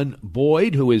John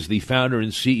Boyd, who is the founder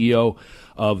and CEO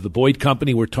of the Boyd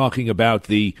Company. We're talking about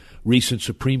the recent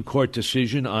Supreme Court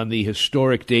decision on the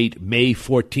historic date, May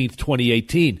 14th,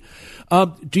 2018.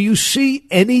 Do you see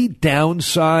any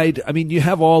downside? I mean, you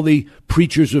have all the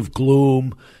preachers of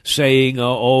gloom saying,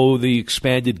 the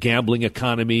expanded gambling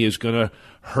economy is going to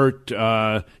hurt,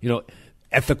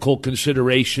 ethical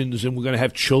considerations, and we're going to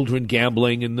have children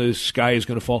gambling and the sky is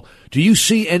going to fall. Do you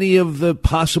see any of the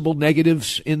possible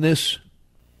negatives in this?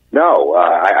 No,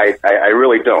 I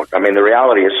really don't. I mean, the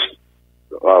reality is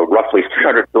roughly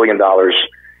 $300 billion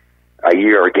a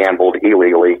year are gambled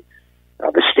illegally.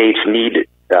 The states need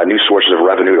new sources of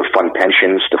revenue to fund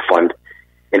pensions, to fund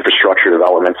infrastructure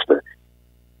developments,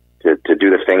 to do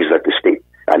the things that the state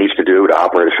needs to do to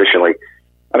operate efficiently.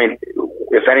 I mean,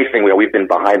 if anything, we've been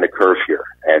behind the curve here,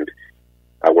 and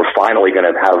we're finally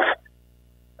going to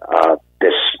have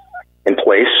this in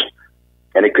place,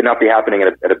 and it could not be happening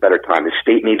at a better time. The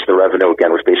state needs the revenue.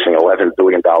 Again, we're facing an $11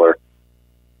 billion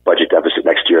budget deficit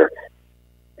next year,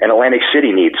 and Atlantic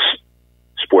City needs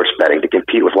sports betting to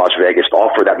compete with Las Vegas, to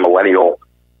offer that millennial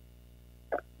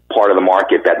part of the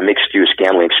market, that mixed-use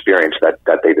gambling experience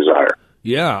that they desire.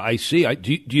 Yeah, I see.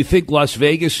 Do you think Las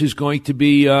Vegas is going to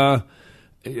be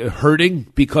hurting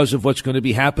because of what's going to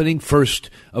be happening? First,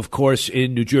 of course,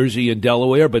 in New Jersey and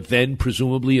Delaware, but then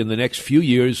presumably in the next few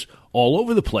years all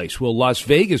over the place. Will Las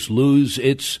Vegas lose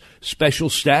its special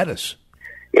status?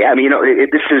 Yeah, I mean,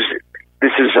 this is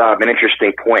an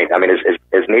interesting point. I mean,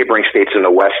 as neighboring states in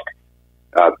the West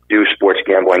do sports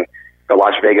gambling,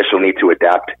 Las Vegas will need to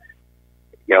adapt.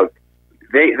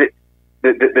 The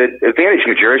advantage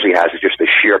New Jersey has is just the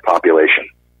sheer population.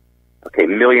 Okay,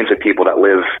 millions of people that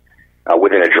live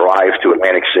within a drive to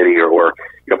Atlantic City, or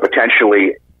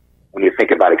potentially, when you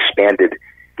think about expanded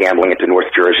gambling into North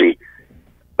Jersey,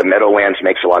 the Meadowlands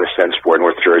makes a lot of sense for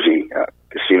North Jersey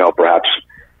casino, perhaps.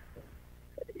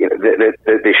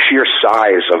 The sheer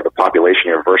size of the population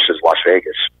here versus Las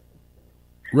Vegas,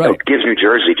 right, gives New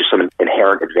Jersey just some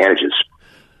inherent advantages.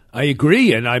 I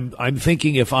agree, and I'm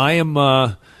thinking if I'm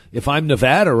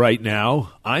Nevada right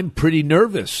now, I'm pretty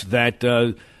nervous that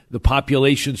the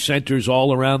population centers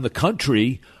all around the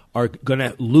country are going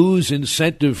to lose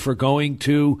incentive for going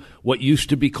to what used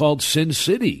to be called Sin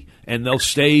City, and they'll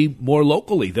stay more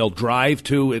locally. They'll drive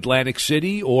to Atlantic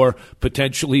City or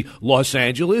potentially Los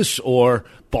Angeles or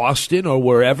Boston or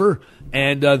wherever,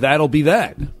 and that'll be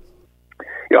that.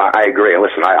 I agree.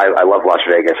 Listen, I love Las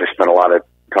Vegas. I spent a lot of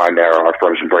time there. Our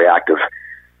firm's been very active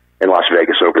in Las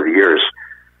Vegas over the years.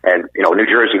 And, New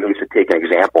Jersey needs to take an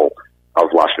example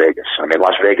of Las Vegas. I mean,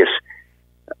 Las Vegas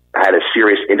had a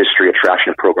serious industry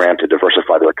attraction program to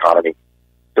diversify their economy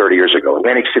 30 years ago.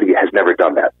 Atlantic City has never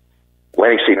done that.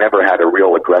 Atlantic City never had a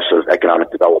real aggressive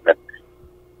economic development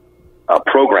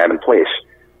program in place.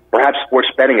 Perhaps sports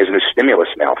betting is a new stimulus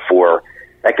now for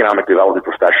economic development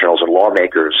professionals and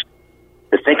lawmakers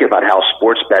to think about how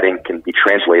sports betting can be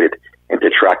translated into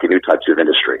attracting new types of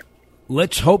industry.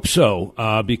 Let's hope so,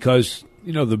 because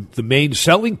the main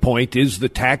selling point is the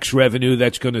tax revenue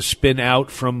that's going to spin out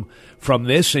from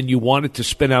this, and you want it to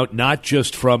spin out not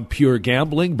just from pure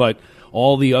gambling, but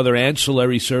all the other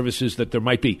ancillary services that there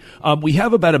might be. We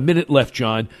have about a minute left,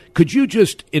 John. Could you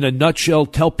just, in a nutshell,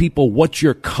 tell people what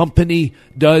your company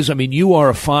does? I mean, you are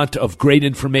a font of great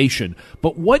information,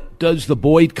 but what does the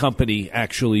Boyd Company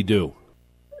actually do?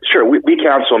 Sure. We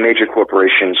counsel major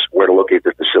corporations where to locate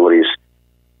their facilities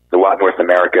throughout North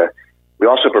America. We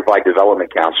also provide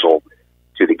development counsel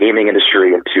to the gaming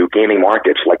industry and to gaming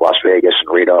markets like Las Vegas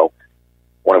and Reno.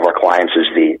 One of our clients is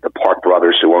the Park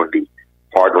Brothers, who own the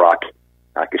Hard Rock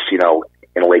Casino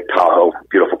in Lake Tahoe,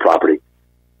 beautiful property.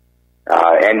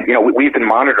 We've been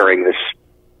monitoring this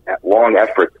long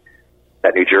effort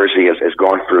that New Jersey has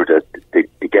gone through to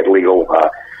get legal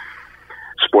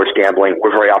sports gambling.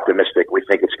 We're very optimistic. We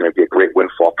think it's going to be a great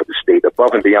windfall for the state,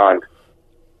 above and beyond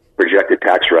projected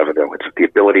tax revenue. It's the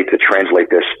ability to translate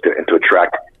this and to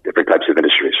attract different types of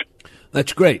industries.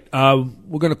 That's great.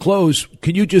 We're going to close.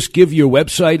 Can you just give your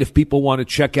website if people want to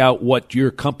check out what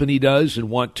your company does and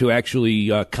want to actually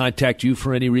contact you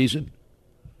for any reason?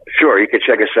 Sure. You can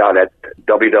check us out at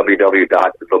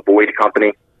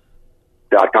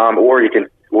www.theboydcompany.com, or you can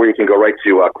go right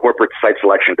to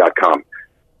corporatesiteselection.com.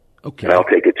 Okay. And I'll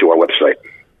take it to our website.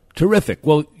 Terrific.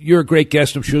 Well, you're a great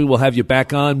guest. I'm sure we'll have you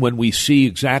back on when we see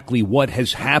exactly what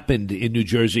has happened in New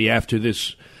Jersey after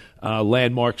this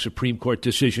landmark Supreme Court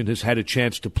decision has had a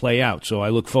chance to play out. So I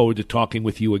look forward to talking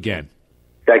with you again.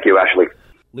 Thank you, Ashley.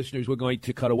 Listeners, we're going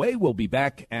to cut away. We'll be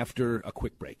back after a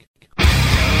quick break.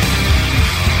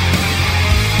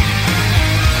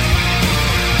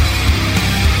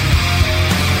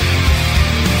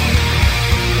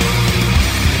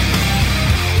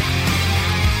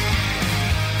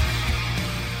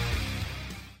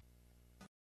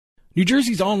 New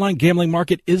Jersey's online gambling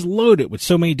market is loaded with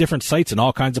so many different sites and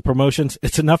all kinds of promotions,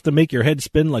 it's enough to make your head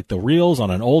spin like the reels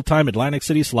on an old-time Atlantic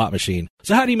City slot machine.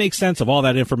 So how do you make sense of all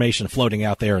that information floating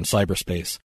out there in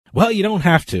cyberspace? Well, you don't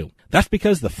have to. That's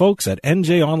because the folks at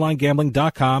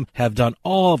NJOnlineGambling.com have done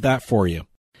all of that for you.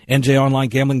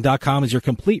 NJOnlineGambling.com is your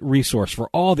complete resource for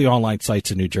all the online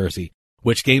sites in New Jersey.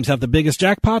 Which games have the biggest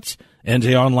jackpots?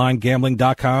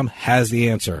 NJOnlineGambling.com has the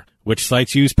answer. Which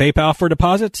sites use PayPal for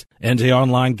deposits?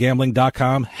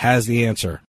 NJOnlineGambling.com has the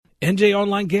answer.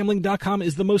 NJOnlineGambling.com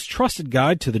is the most trusted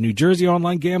guide to the New Jersey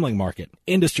online gambling market.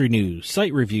 Industry news,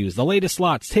 site reviews, the latest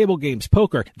slots, table games,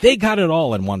 poker, they got it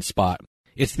all in one spot.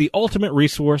 It's the ultimate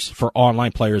resource for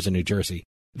online players in New Jersey.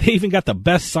 They even got the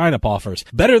best sign-up offers,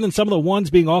 better than some of the ones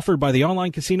being offered by the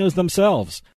online casinos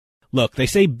themselves. Look, they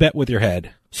say bet with your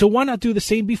head. So why not do the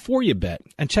same before you bet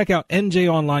and check out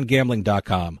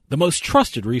NJOnlineGambling.com, the most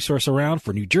trusted resource around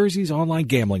for New Jersey's online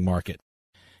gambling market.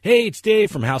 Hey, it's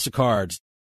Dave from House of Cards.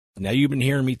 Now, you've been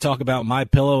hearing me talk about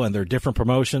MyPillow and their different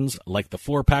promotions, like the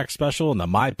 4-pack special and the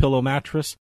MyPillow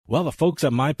mattress. Well, the folks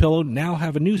at MyPillow now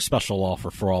have a new special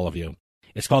offer for all of you.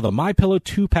 It's called the MyPillow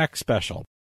 2-pack special.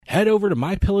 Head over to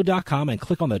MyPillow.com and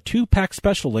click on the 2-pack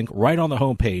special link right on the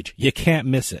homepage. You can't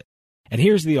miss it. And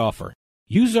here's the offer.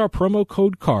 Use our promo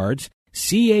code CARDS,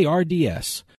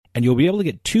 CARDS, and you'll be able to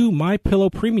get 2 MyPillow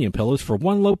premium pillows for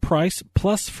one low price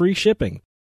plus free shipping.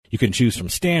 You can choose from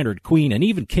standard, queen, and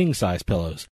even king-size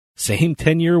pillows. Same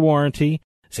 10-year warranty,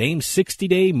 same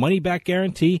 60-day money-back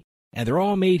guarantee, and they're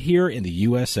all made here in the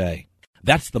USA.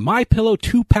 That's the MyPillow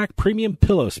 2-pack premium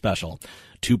pillow special.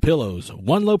 2 pillows,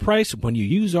 one low price when you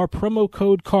use our promo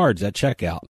code CARDS at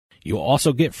checkout. You'll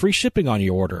also get free shipping on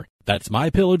your order. That's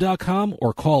MyPillow.com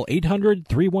or call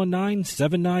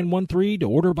 800-319-7913 to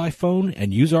order by phone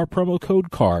and use our promo code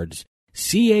CARDS,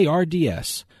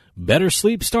 CARDS. Better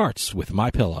sleep starts with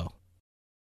MyPillow.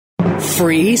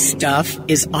 Free stuff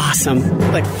is awesome,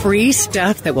 but free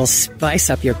stuff that will spice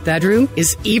up your bedroom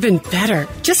is even better.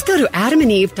 Just go to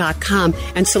adamandeve.com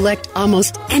and select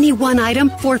almost any one item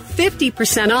for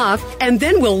 50% off, and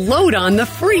then we'll load on the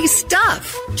free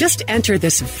stuff. Just enter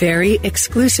this very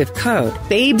exclusive code,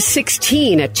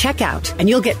 BABE16 at checkout, and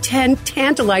you'll get 10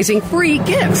 tantalizing free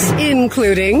gifts,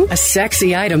 including a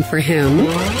sexy item for him,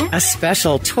 a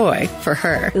special toy for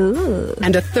her,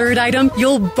 and a third item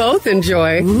you'll both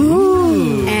enjoy.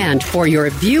 And for your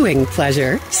viewing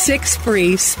pleasure, 6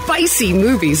 free spicy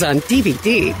movies on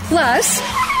DVD, plus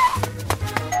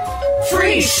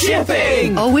free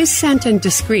shipping. Always sent in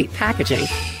discreet packaging.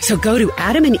 So go to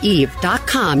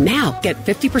adamandeve.com now. Get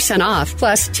 50% off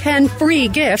plus 10 free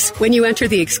gifts when you enter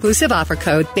the exclusive offer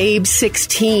code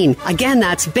BABE16. Again,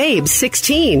 that's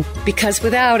BABE16. Because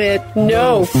without it,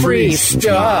 no free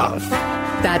stuff.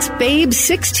 That's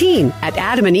BABE16 at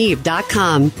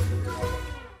adamandeve.com.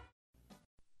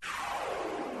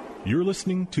 You're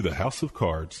listening to the House of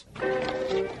Cards.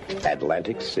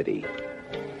 Atlantic City.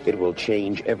 It will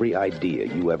change every idea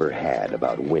you ever had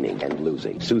about winning and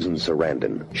losing. Susan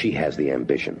Sarandon, she has the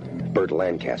ambition. Burt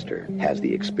Lancaster has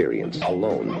the experience.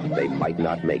 Alone, they might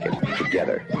not make it.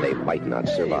 Together, they might not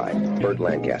survive. Burt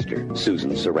Lancaster,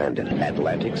 Susan Sarandon,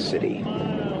 Atlantic City.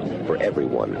 For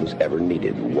everyone who's ever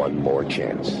needed one more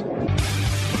chance.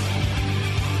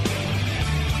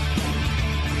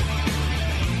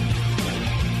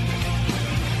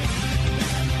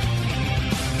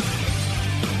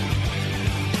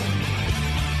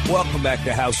 Welcome back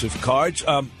to House of Cards.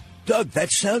 Doug, that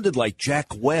sounded like Jack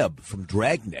Webb from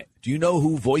Dragnet. Do you know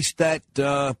who voiced that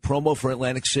promo for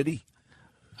Atlantic City?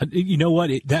 You know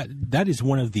what? That is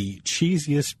one of the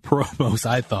cheesiest promos,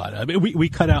 I thought. I mean, we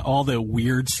cut out all the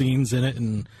weird scenes in it,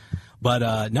 but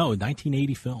no,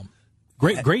 1980 film.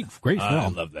 Great film. I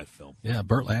love that film. Yeah,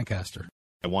 Burt Lancaster.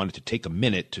 I wanted to take a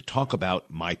minute to talk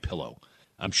about MyPillow.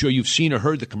 I'm sure you've seen or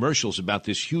heard the commercials about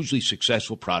this hugely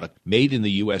successful product made in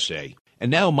the USA. And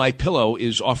now MyPillow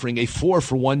is offering a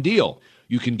 4-for-1 deal.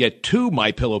 You can get 2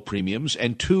 MyPillow premiums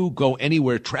and 2 Go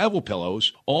Anywhere travel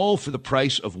pillows, all for the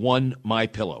price of 1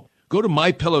 MyPillow. Go to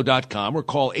MyPillow.com or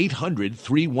call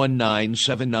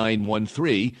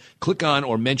 800-319-7913. Click on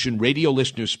or mention Radio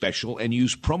Listener Special and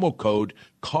use promo code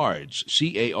CARDS,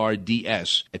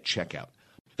 C-A-R-D-S, at checkout.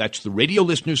 That's the Radio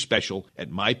Listener Special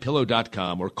at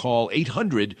MyPillow.com or call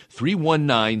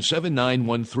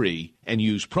 800-319-7913 and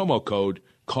use promo code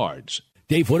CARDS.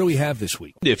 Dave, what do we have this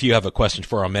week? If you have a question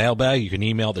for our mailbag, you can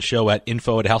email the show at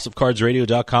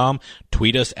info@houseofcardsradio.com,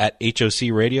 tweet us at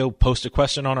HOC Radio, post a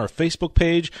question on our Facebook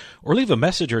page, or leave a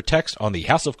message or text on the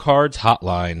House of Cards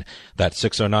hotline. That's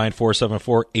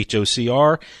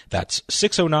 609-474-HOCR. That's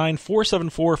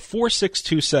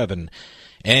 609-474-4627.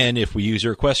 And if we use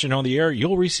your question on the air,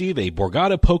 you'll receive a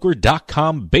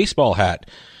BorgataPoker.com baseball hat,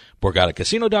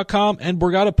 BorgataCasino.com, and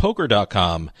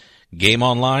BorgataPoker.com. Game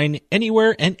online,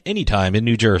 anywhere and anytime in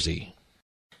New Jersey.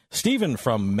 Stephen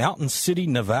from Mountain City,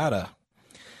 Nevada.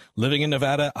 Living in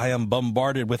Nevada, I am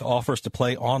bombarded with offers to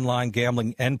play online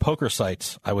gambling and poker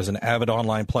sites. I was an avid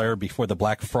online player before the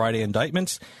Black Friday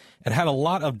indictments and had a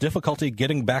lot of difficulty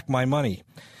getting back my money.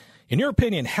 In your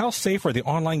opinion, how safe are the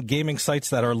online gaming sites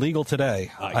that are legal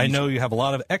today? I know you have a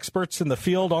lot of experts in the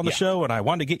field on the show, and I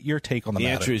want to get your take on the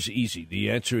matter. The answer is easy.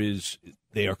 The answer is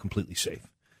they are completely safe.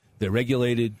 They're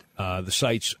regulated. The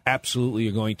sites absolutely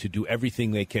are going to do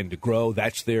everything they can to grow.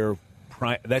 That's their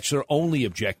only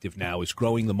objective now, is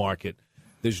growing the market.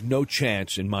 There's no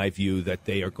chance, in my view, that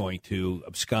they are going to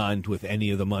abscond with any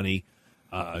of the money,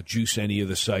 juice any of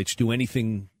the sites, do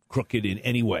anything crooked in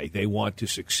any way. They want to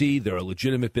succeed. They're a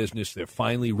legitimate business. They're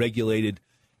finely regulated,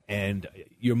 and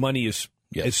your money is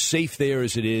as safe there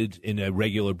as it is in a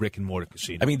regular brick-and-mortar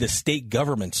casino. I mean, the state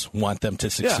governments want them to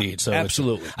succeed. Yeah, so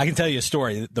absolutely. I can tell you a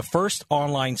story. The first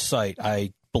online site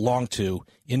I belonged to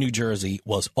in New Jersey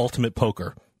was Ultimate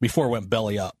Poker, before it went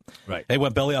belly up. Right. They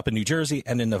went belly up in New Jersey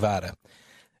and in Nevada.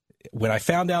 When I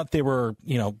found out they were,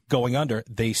 going under,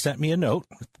 they sent me a note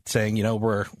saying,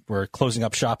 we're closing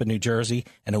up shop in New Jersey.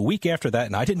 And a week after that,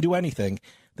 and I didn't do anything,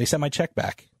 they sent my check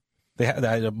back. They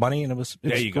had money, and it was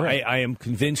there. You great. go. I am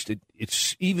convinced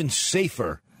it's even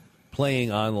safer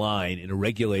playing online in a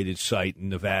regulated site in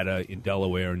Nevada, in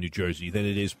Delaware, and New Jersey than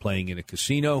it is playing in a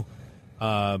casino,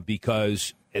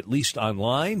 because at least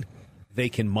online they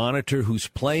can monitor who's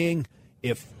playing.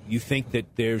 If you think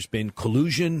that there's been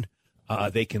collusion,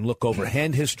 they can look over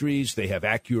hand histories. They have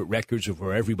accurate records of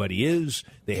where everybody is.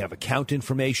 They have account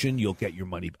information. You'll get your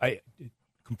money.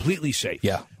 Completely safe.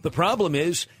 Yeah. The problem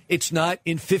is it's not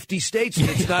in 50 states and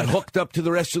it's not hooked up to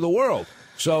the rest of the world.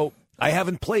 So I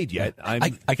haven't played yet.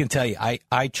 I can tell you,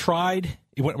 I tried,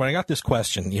 when I got this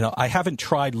question, I haven't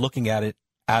tried looking at it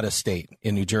out of state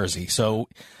in New Jersey. So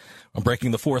I'm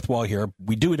breaking the fourth wall here.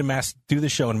 We do the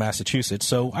show in Massachusetts.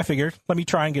 So I figured, let me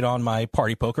try and get on my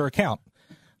Party Poker account.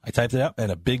 I typed it up,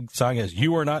 and a big sign is,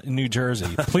 "You are not in New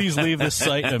Jersey. Please leave this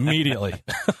site immediately."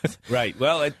 Right.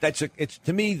 Well,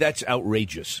 to me, that's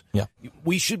outrageous. Yeah.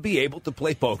 We should be able to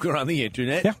play poker on the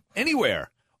internet anywhere,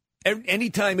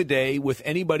 any time of day, with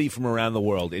anybody from around the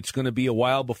world. It's going to be a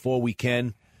while before we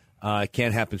can. It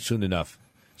can't happen soon enough.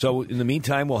 So in the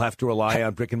meantime, we'll have to rely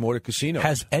on brick and mortar casinos.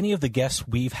 Has any of the guests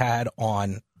we've had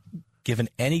on given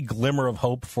any glimmer of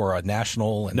hope for a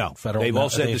national and federal? They've all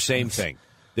said the same thing.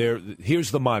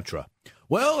 Here's the mantra.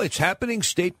 Well, it's happening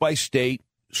state by state.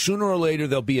 Sooner or later,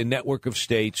 there'll be a network of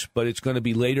states, but it's going to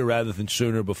be later rather than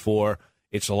sooner before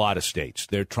it's a lot of states.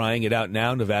 They're trying it out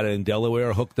now. Nevada and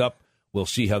Delaware are hooked up. We'll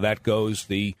see how that goes.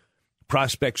 The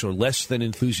prospects are less than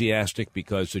enthusiastic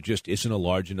because there just isn't a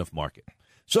large enough market.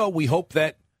 So we hope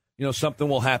that, something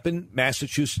will happen.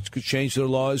 Massachusetts could change their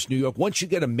laws. New York. Once you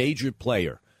get a major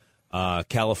player,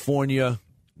 California,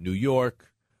 New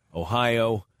York,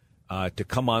 Ohio, to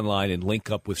come online and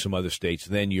link up with some other states,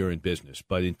 then you're in business.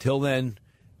 But until then,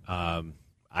 I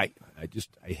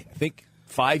think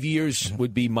 5 years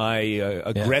would be my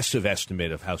aggressive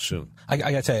estimate of how soon. I got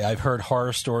to tell you, I've heard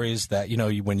horror stories that,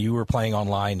 when you were playing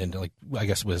online and, I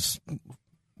guess it was,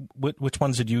 which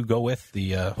ones did you go with?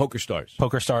 The Poker Stars.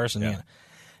 Poker Stars. And,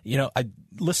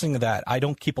 listening to that, I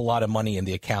don't keep a lot of money in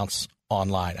the accounts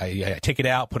online. I take it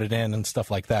out, put it in and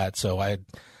stuff like that. So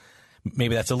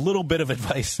maybe that's a little bit of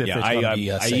advice.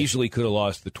 I easily could have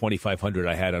lost the $2,500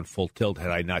 I had on Full Tilt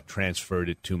had I not transferred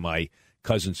it to my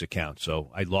cousin's account.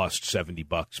 So I lost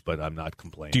 $70, but I'm not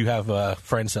complaining. Do you have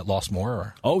friends that lost more?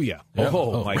 Or? Oh yeah.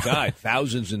 Oh my God,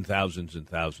 thousands and thousands and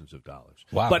thousands of dollars.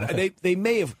 Wow. But they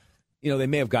may have, they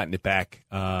may have gotten it back.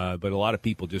 But a lot of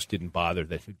people just didn't bother.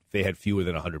 They had fewer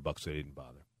than $100, they didn't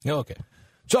bother. Oh, okay.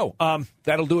 So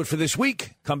that'll do it for this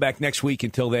week. Come back next week.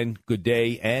 Until then, good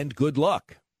day and good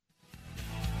luck.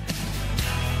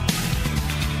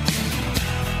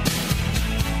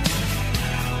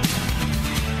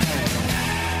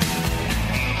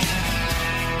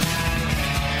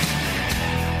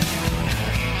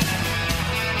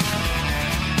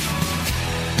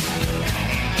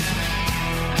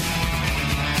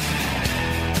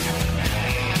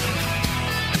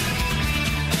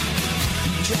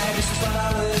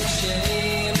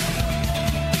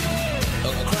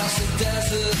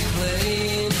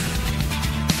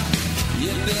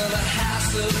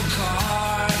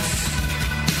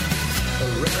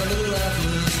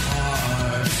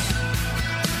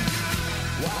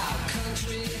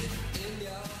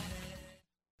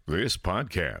 This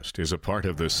podcast is a part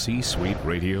of the C-Suite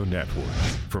Radio Network.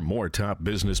 For more top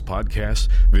business podcasts,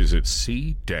 visit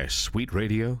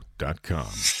c-suiteradio.com.